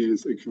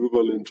is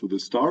equivalent to the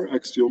star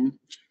axiom.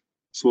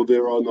 So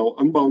there are now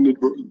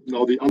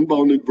the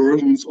unbounded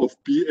versions of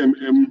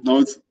BMM. Now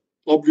it's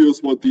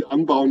obvious what the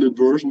unbounded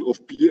version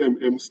of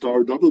BMM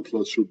star double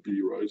plus should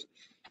be, right?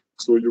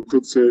 So you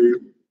could say,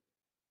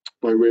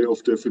 by way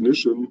of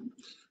definition,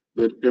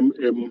 that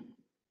MM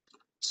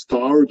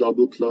star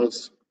double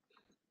plus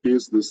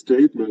is the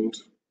statement,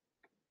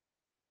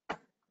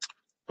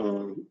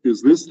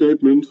 is this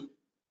statement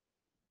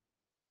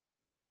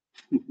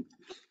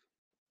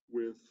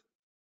with,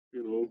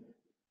 you know,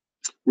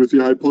 with the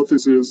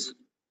hypothesis,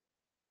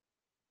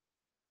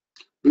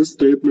 this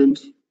statement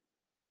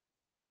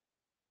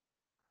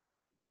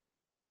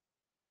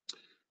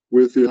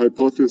with the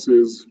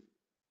hypothesis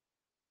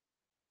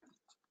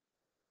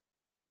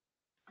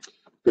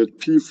that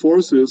P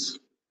forces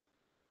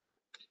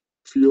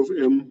phi of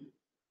M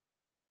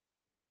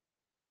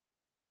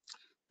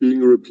being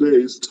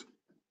replaced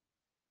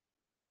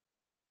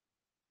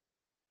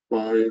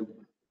by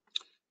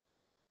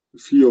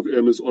phi of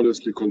M is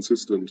honestly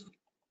consistent.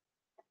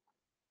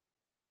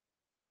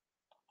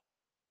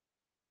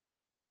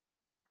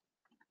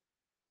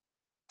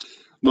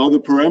 Now the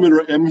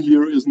parameter M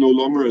here is no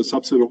longer a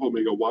subset of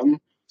omega 1,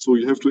 so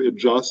you have to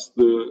adjust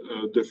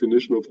the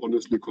definition of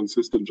honestly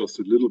consistent just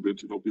a little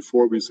bit. You know,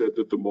 before we said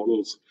that the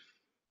models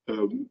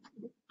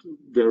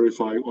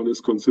verifying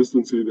honest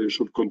consistency, they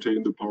should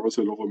contain the power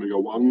set of omega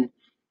 1,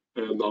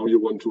 and now you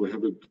want to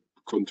have it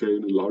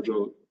contain a larger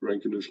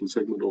rank initial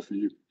segment of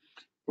V,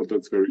 but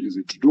that's very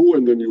easy to do,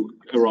 and then you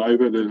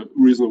arrive at a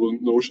reasonable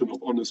notion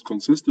of honest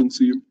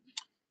consistency,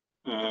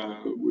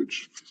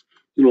 which,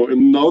 you know,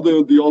 and now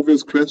the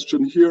obvious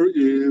question here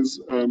is,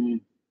 I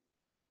mean,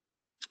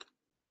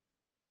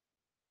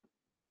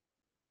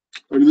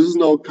 this is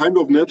now kind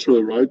of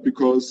natural, right?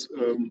 Because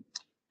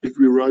if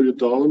we write it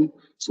down,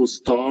 so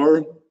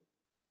star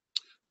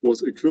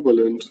was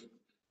equivalent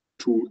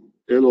to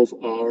L of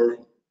R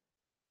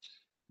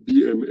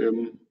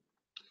BMM.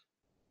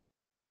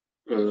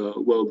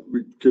 Well,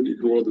 we can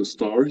ignore the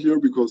star here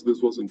because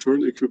this was in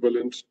turn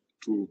equivalent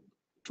to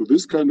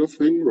this kind of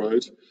thing,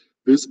 right?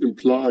 This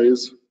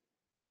implies,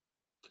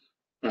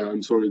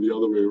 I'm sorry, the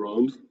other way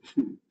around.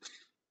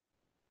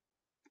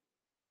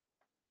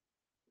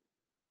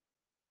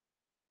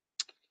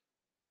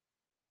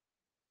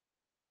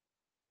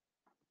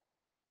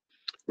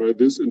 Right,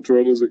 this in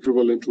turn is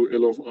equivalent to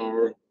L of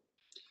R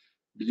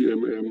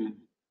BMM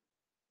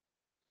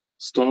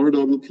star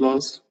double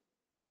plus,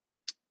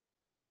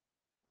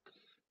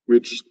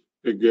 which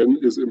again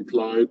is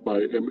implied by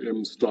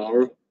MM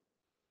star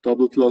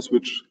double plus,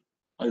 which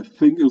I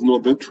think is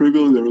not that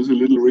trivial. There is a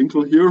little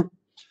wrinkle here.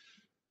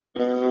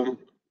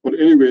 But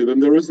anyway, then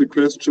there is the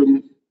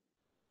question.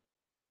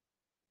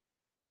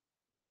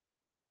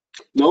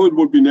 Now it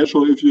would be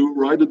natural if you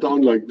write it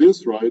down like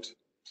this, right?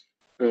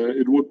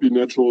 It would be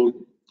natural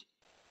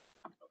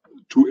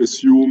to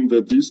assume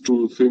that these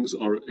two things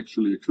are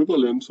actually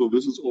equivalent. So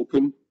this is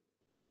open.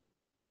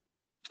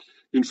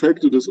 In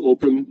fact, it is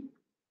open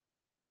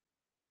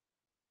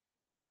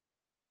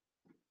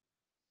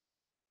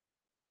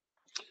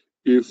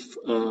if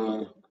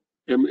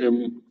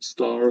MM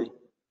star,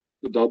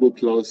 the double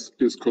plus,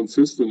 is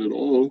consistent at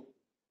all.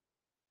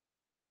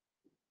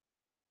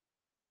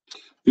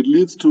 It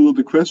leads to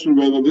the question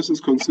whether this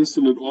is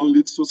consistent at all,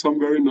 leads to some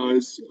very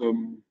nice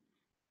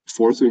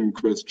forcing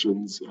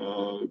questions.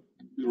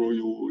 You know,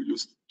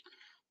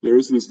 there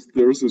is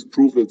this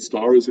proof that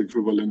star is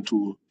equivalent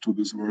to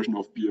this version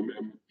of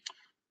BMM.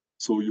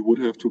 So you would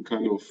have to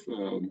kind of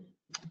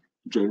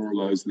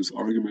generalize this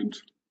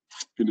argument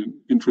in an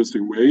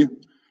interesting way.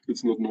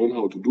 It's not known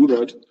how to do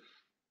that.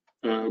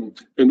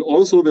 And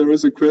also there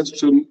is a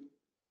question,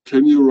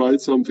 can you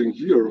write something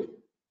here?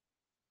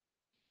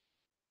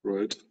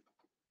 Right.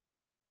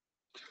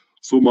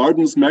 So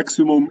Martin's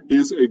maximum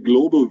is a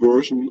global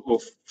version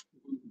of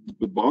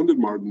the bounded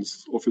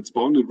Martins, of its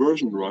bounded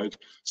version, right?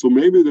 So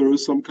maybe there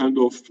is some kind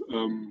of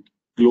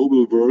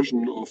global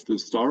version of the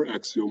star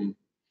axiom.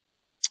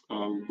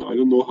 I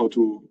don't know how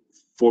to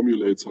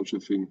formulate such a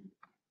thing.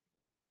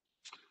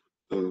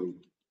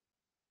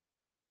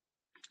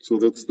 So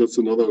that's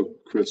another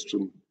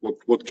question.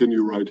 What can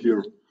you write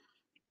here?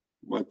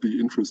 Might be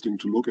interesting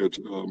to look at.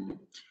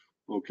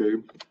 Okay.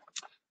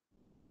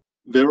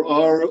 There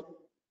are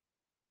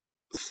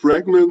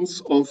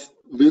fragments of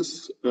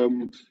this,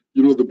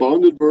 you know, the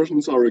bounded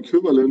versions are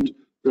equivalent.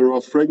 There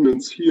are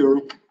fragments here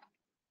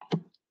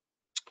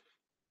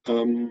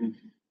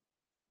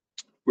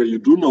where you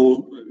do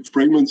know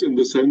fragments in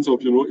the sense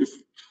of, you know, if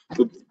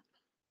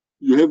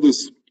you have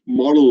this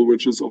model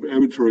which is of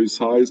arbitrary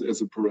size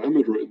as a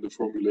parameter in the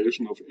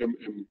formulation of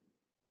MM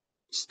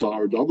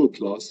star double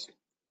plus,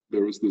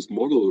 there is this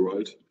model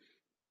right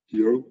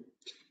here.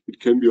 It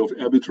can be of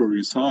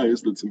arbitrary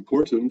size, that's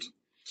important.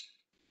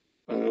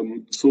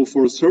 So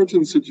for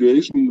certain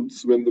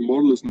situations, when the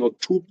model is not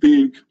too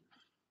big,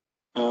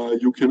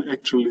 you can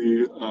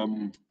actually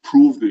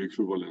prove the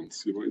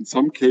equivalence. You know, in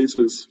some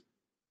cases,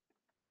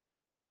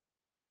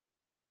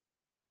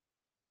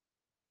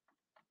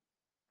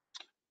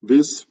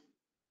 this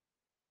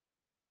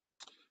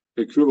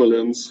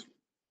equivalence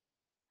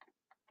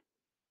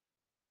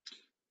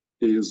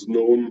is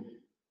known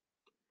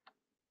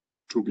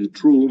to be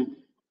true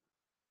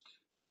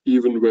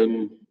even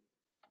when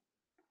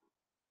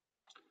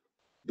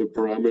the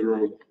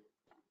parameter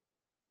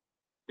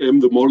M,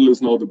 the model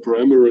is now the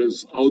parameter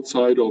is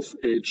outside of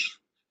H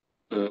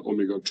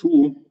omega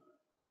 2.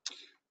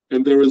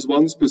 And there is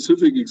one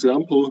specific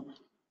example.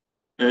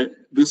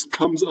 This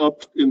comes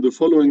up in the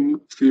following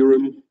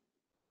theorem.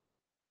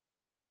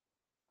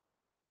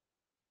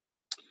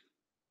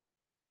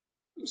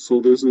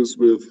 So this is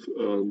with,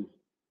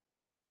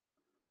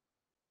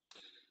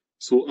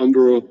 so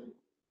under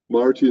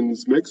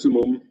Martin's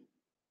maximum,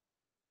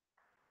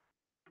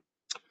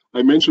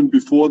 I mentioned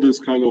before this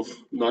kind of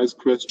nice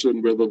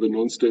question whether the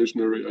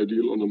non-stationary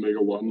ideal on omega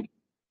 1,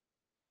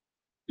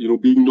 you know,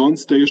 being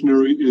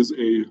non-stationary is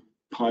a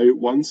pi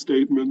 1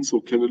 statement, so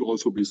can it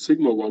also be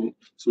sigma 1?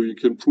 So you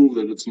can prove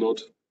that it's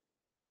not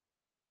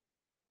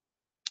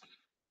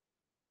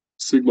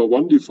sigma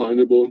 1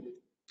 definable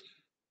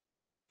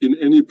in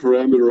any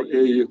parameter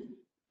A,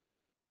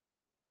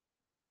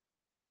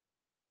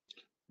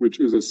 which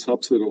is a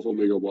subset of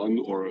omega 1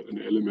 or an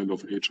element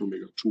of H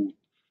omega 2.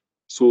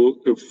 So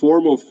a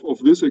form of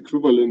this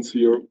equivalence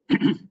here,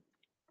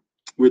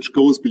 which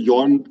goes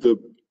beyond the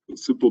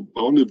simple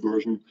bounded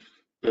version,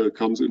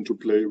 comes into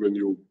play when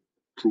you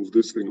prove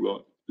this thing.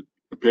 Well,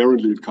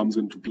 apparently it comes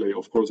into play.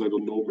 Of course, I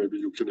don't know, maybe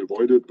you can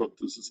avoid it, but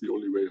this is the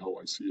only way how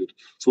I see it.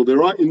 So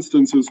there are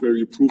instances where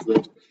you prove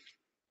that.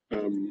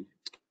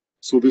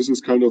 So this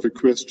is kind of a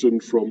question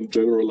from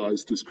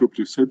generalized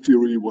descriptive set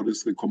theory. What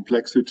is the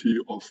complexity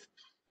of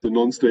the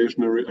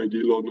non-stationary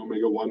ideal on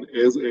omega 1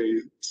 as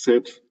a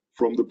set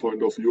from the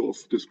point of view of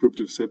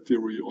descriptive set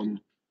theory on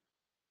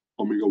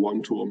omega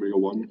 1 to omega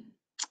 1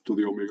 to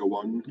the omega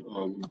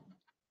 1.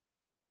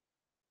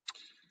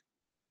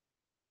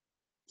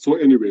 So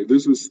anyway,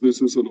 this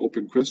is an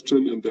open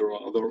question, and there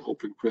are other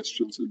open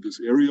questions in this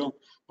area.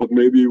 But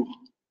maybe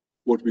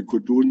what we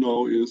could do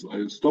now is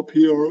I stop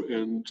here,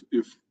 and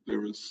if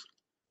there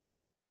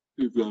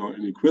are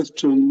any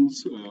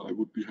questions, I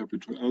would be happy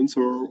to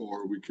answer,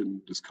 or we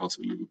can discuss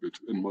a little bit,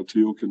 and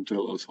Matteo can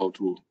tell us how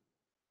to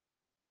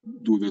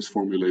do this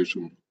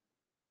formulation.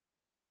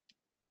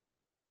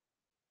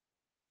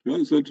 Yeah,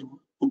 is that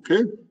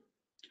okay?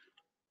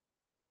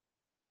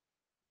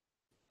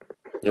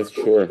 Yes,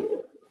 sure.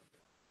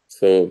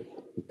 So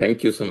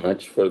thank you so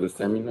much for the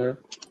seminar.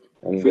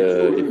 And thank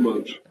you very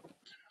much.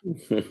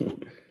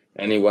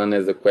 Anyone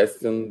has a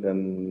question,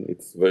 then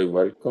it's very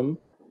welcome.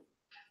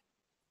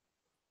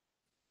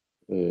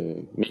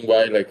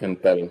 Meanwhile, I can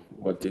tell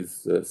what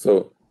is,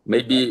 so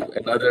maybe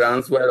another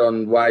answer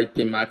on why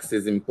Pmax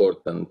is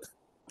important.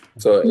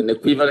 So an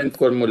equivalent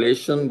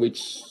formulation,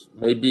 which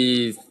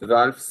maybe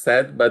Ralf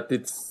said, but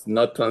it's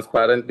not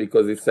transparent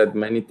because he said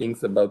many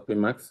things about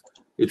Pmax.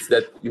 It's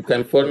that you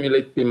can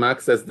formulate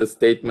Pmax as the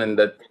statement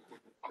that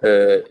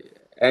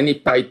any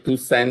pi 2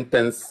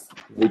 sentence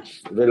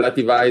which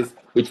relativize,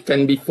 which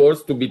can be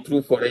forced to be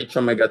true for H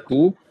omega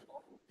 2,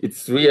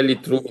 it's really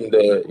true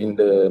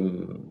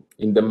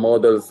in the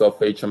models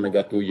of H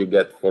omega 2 you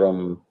get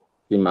from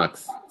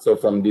Pmax. So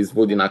from this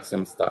Udine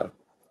axiom star.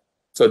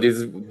 So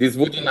this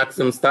Udine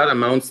axiom star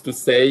amounts to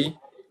say,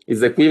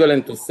 is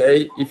equivalent to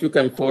say, if you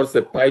can force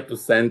a pi 2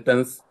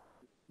 sentence,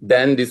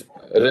 then this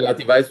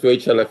relativizes to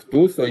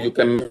HLF2, so you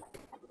can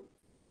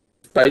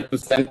pi2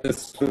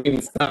 sentence true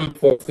in some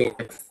forcing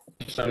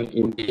extension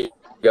in the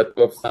omega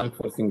 2 of some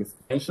forcing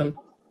extension,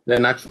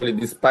 then actually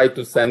this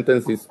pi2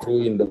 sentence is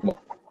true in the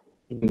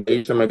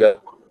H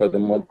omega for the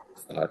model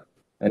of star.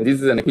 And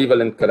this is an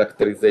equivalent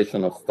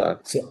characterization of star.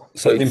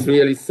 So it's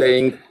really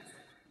saying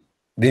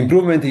the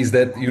improvement is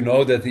that you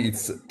know that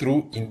it's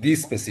true in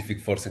this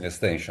specific forcing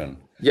extension.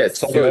 Yes,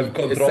 so you have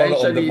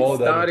control on the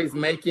model. Star is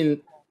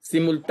making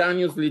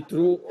simultaneously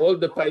true all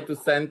the pi2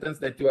 sentence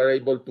that you are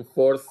able to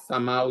force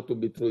somehow to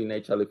be true in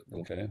H aleph 2.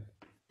 Okay.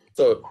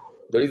 So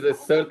there is a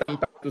certain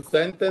pi2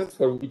 sentence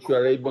for which you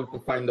are able to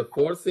find the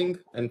forcing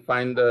and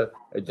find a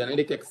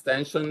generic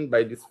extension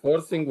by this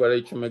forcing where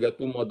H omega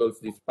 2 models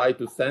this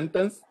pi2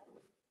 sentence.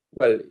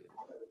 Well,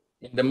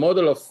 in the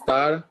model of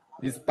star,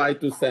 this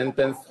pi2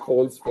 sentence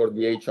holds for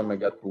the H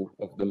omega 2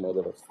 of the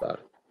model of star.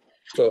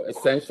 So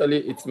essentially,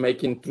 it's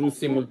making true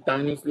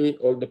simultaneously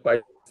all the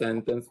pi2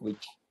 sentence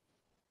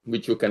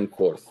which you can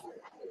force.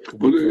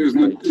 But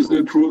isn't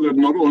it true that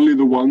not only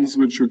the ones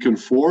which you can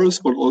force,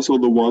 but also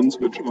the ones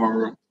which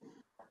are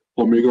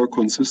omega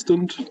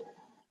consistent?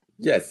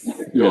 Yes.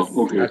 Yeah. Yes.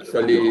 Okay.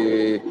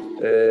 Actually,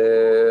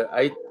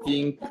 I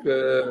think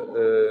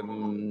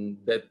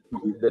that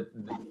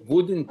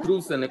would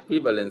improve an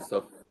equivalence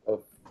of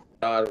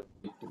star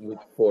with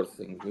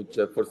forcing, with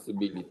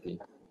forcibility.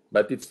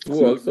 But it's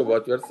true also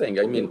what you're saying.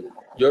 I mean,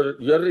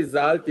 your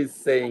result is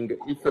saying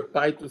if a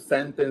pi2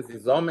 sentence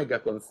is omega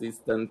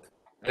consistent,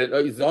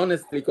 is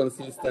honestly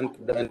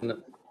consistent,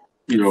 then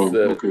it's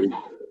okay.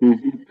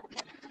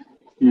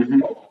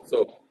 So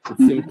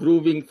it's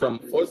improving from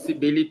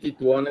forcibility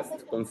to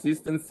honest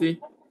consistency.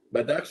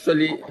 But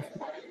actually,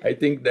 I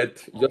think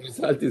that your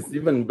result is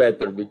even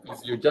better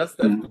because you just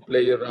have to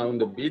play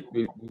around a bit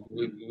with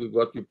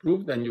what you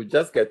proved, and you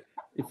just get,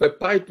 if a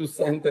pi2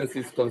 sentence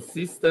is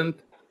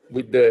consistent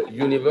with the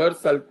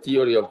universal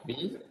theory of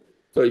V,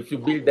 so if you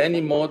build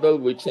any model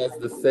which has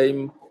the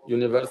same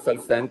universal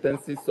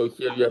sentences, so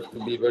here you have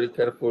to be very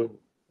careful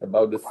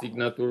about the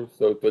signature,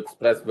 so to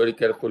express very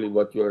carefully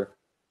what you're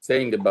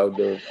saying about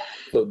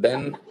so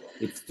then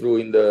it's true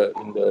in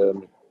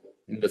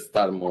the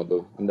star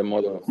model, in the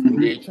model of in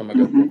the H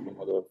omega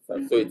model of star.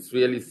 So it's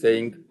really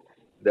saying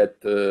that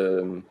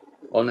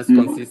honest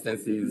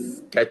consistency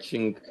is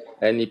catching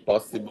any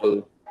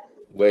possible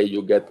way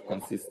you get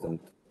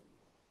consistent.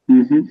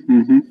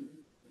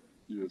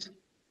 Yes.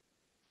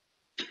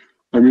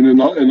 I mean,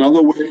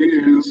 another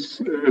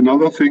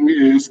thing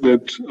is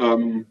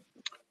that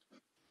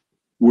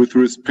with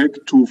respect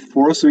to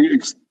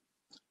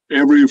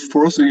every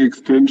forcing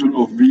extension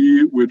of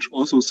V, which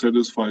also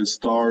satisfies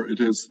star, it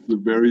has the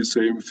very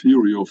same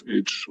theory of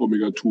H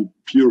omega 2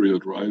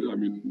 period, right? I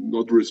mean,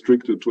 not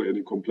restricted to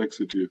any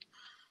complexity.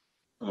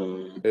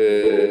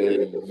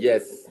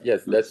 Yes,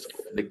 that's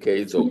the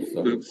case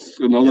also. That's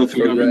another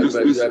thing. So I mean,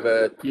 you have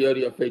a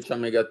theory of H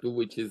omega 2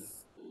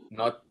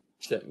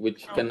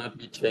 which cannot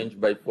be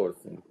changed by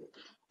forcing.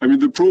 I mean,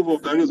 the proof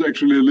of that is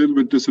actually a little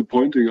bit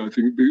disappointing, I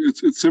think.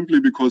 It's simply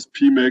because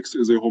Pmax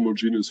is a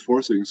homogeneous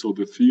forcing, so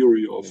the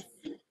theory of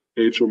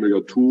H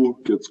omega 2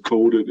 gets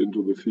coded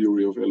into the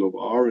theory of L of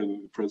R, and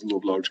in the presence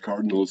of large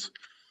cardinals,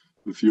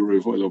 the theory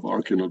of L of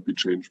R cannot be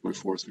changed by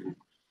forcing.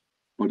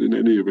 But in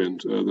any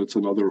event, that's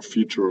another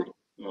feature.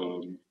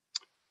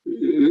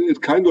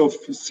 It kind of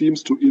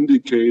seems to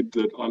indicate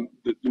that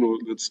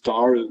that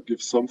star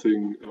gives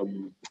something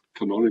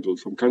canonical,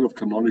 some kind of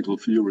canonical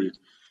theory.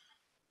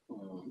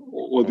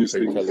 All these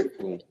things.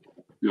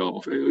 Yeah,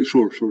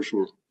 sure.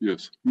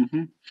 Yes.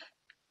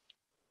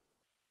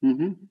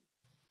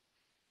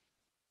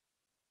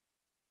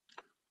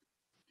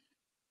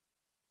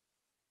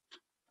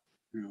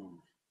 Yeah.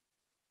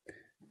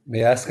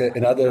 May I ask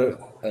another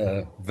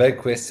vague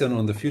question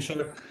on the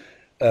future?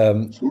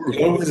 Sure.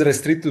 You always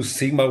restrict to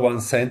sigma 1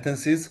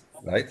 sentences,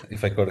 right?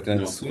 If I correctly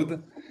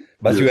understood.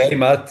 But Yes. you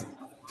aim at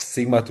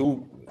sigma 2,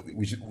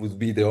 which would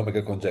be the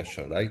omega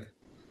conjecture, right?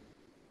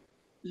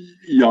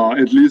 Yeah,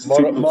 at least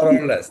more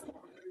or less.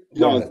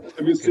 Yeah,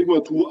 I mean,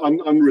 sigma 2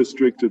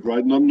 unrestricted,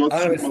 right? Not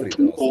sigma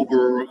 2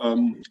 over.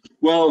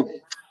 Well,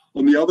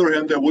 on the other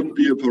hand, there wouldn't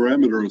be a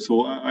parameter,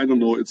 so I don't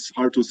know. It's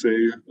hard to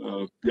say.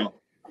 Yeah.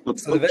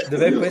 So the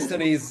vague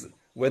question is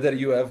whether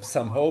you have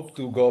some hope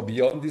to go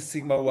beyond this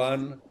sigma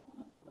 1.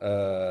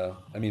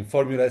 I mean,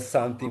 formulate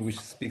something which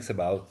speaks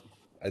about,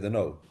 I don't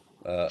know,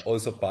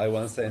 also pi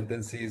 1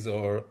 sentences,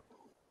 or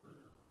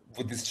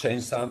would this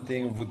change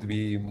something? Would it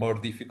be more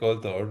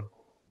difficult or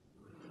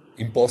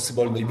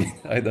impossible, maybe?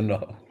 I don't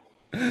know.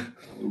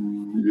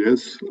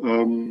 Yes.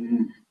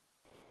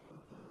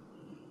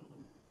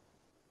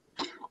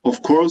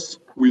 Of course,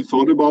 we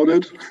thought about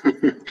it.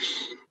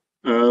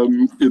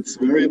 It's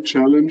very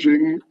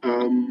challenging.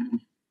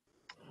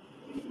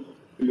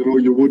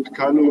 You would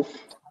kind of.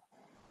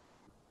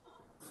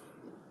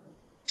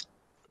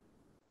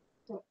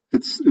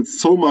 It's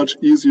so much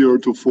easier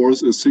to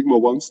force a sigma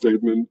 1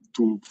 statement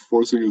to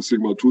forcing a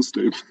sigma 2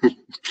 statement.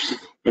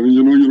 I mean,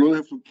 you don't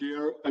have to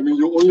care. I mean,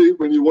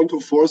 when you want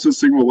to force a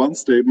sigma 1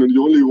 statement,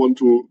 you only want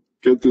to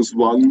get this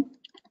one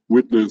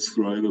witness,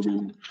 right? I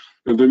mean,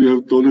 and then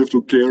you don't have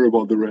to care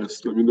about the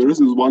rest. I mean, there is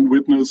this one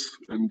witness,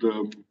 and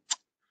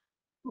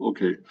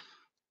okay.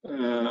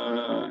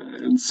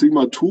 And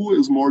sigma 2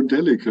 is more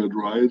delicate,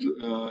 right?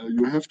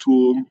 You have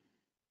to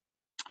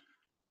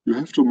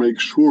make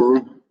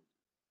sure,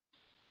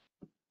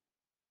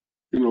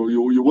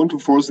 you want to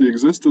force the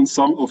existence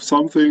of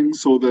something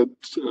so that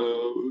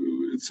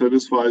it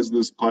satisfies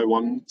this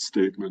pi1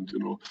 statement,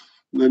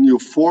 Then you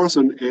force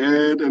an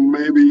add, and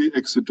maybe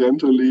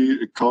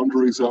accidentally a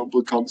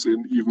counterexample comes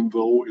in, even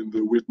though in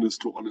the witness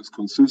to honest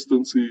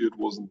consistency it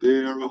wasn't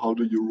there. How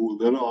do you rule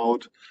that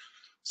out?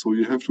 So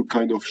you have to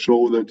kind of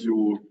show that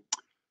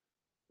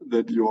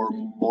your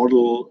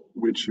model,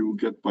 which you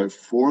get by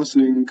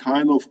forcing,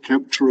 kind of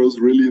captures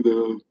really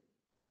the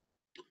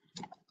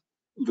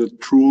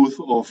truth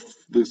of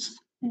this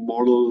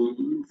model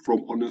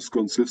from honest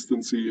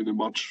consistency in a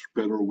much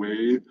better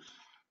way.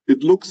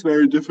 It looks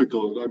very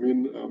difficult. I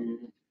mean,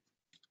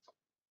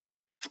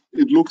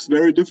 it looks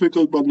very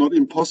difficult, but not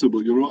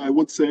impossible. I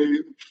would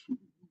say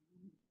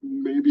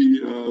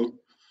maybe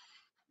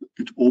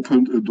it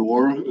opened a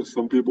door, as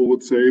some people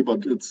would say,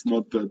 but it's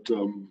not that.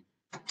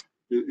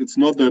 It's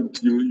not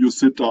that you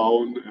sit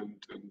down and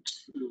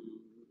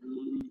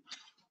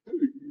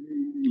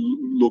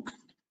look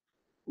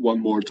one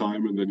more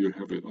time and then you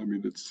have it. I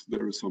mean,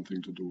 there is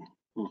something to do.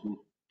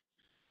 So,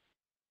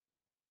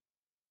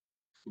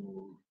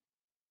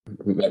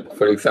 but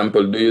for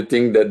example, do you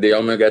think that the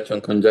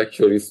Omega-Echern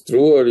conjecture is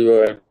true, or you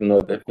have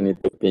no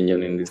definite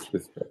opinion in this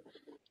respect?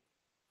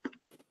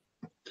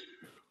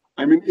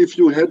 I mean, if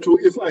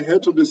I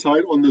had to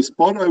decide on the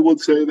spot, I would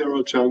say there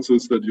are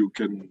chances that you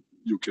can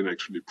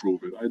actually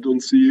prove it. I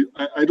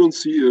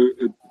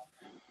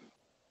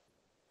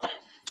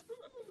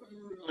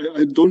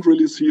don't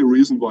really see a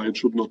reason why it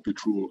should not be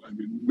true. I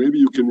mean, maybe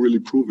you can really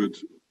prove it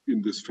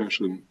in this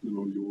fashion.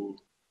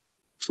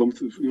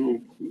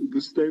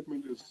 This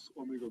statement is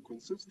omega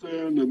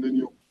consistent, and then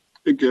you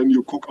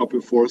cook up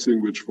a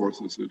forcing which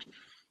forces it.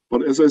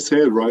 But as I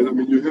said, right, I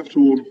mean, you have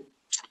to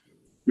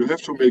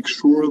make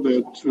sure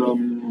that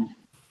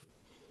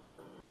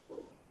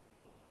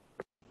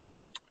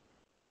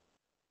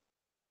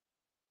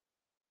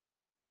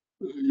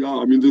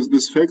I mean,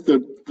 this fact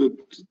that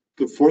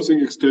the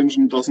forcing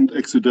extension doesn't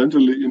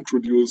accidentally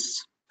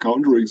introduce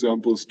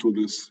counterexamples to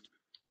this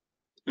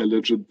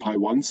alleged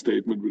pi1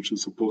 statement, which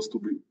is supposed to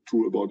be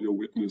true about your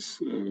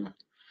witness.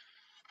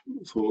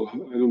 So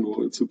I don't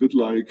know. It's a bit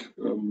like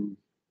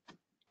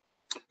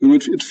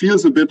it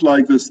feels a bit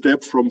like the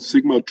step from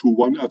sigma 2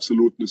 1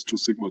 absoluteness to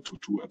sigma 2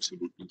 2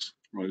 absoluteness,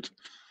 right?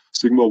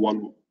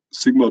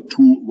 Sigma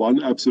 2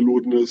 1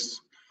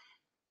 absoluteness.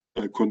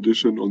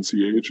 Conditioned on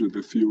CH with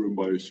the theorem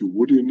by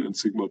Udine, and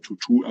sigma 2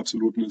 2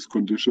 absoluteness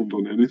conditioned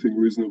on anything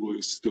reasonable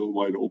is still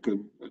wide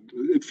open. And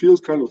it feels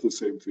kind of the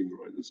same thing,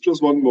 right? It's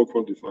just one more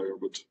quantifier,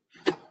 but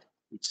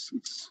it's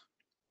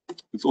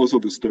also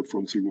the step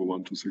from sigma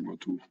 1 to sigma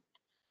 2.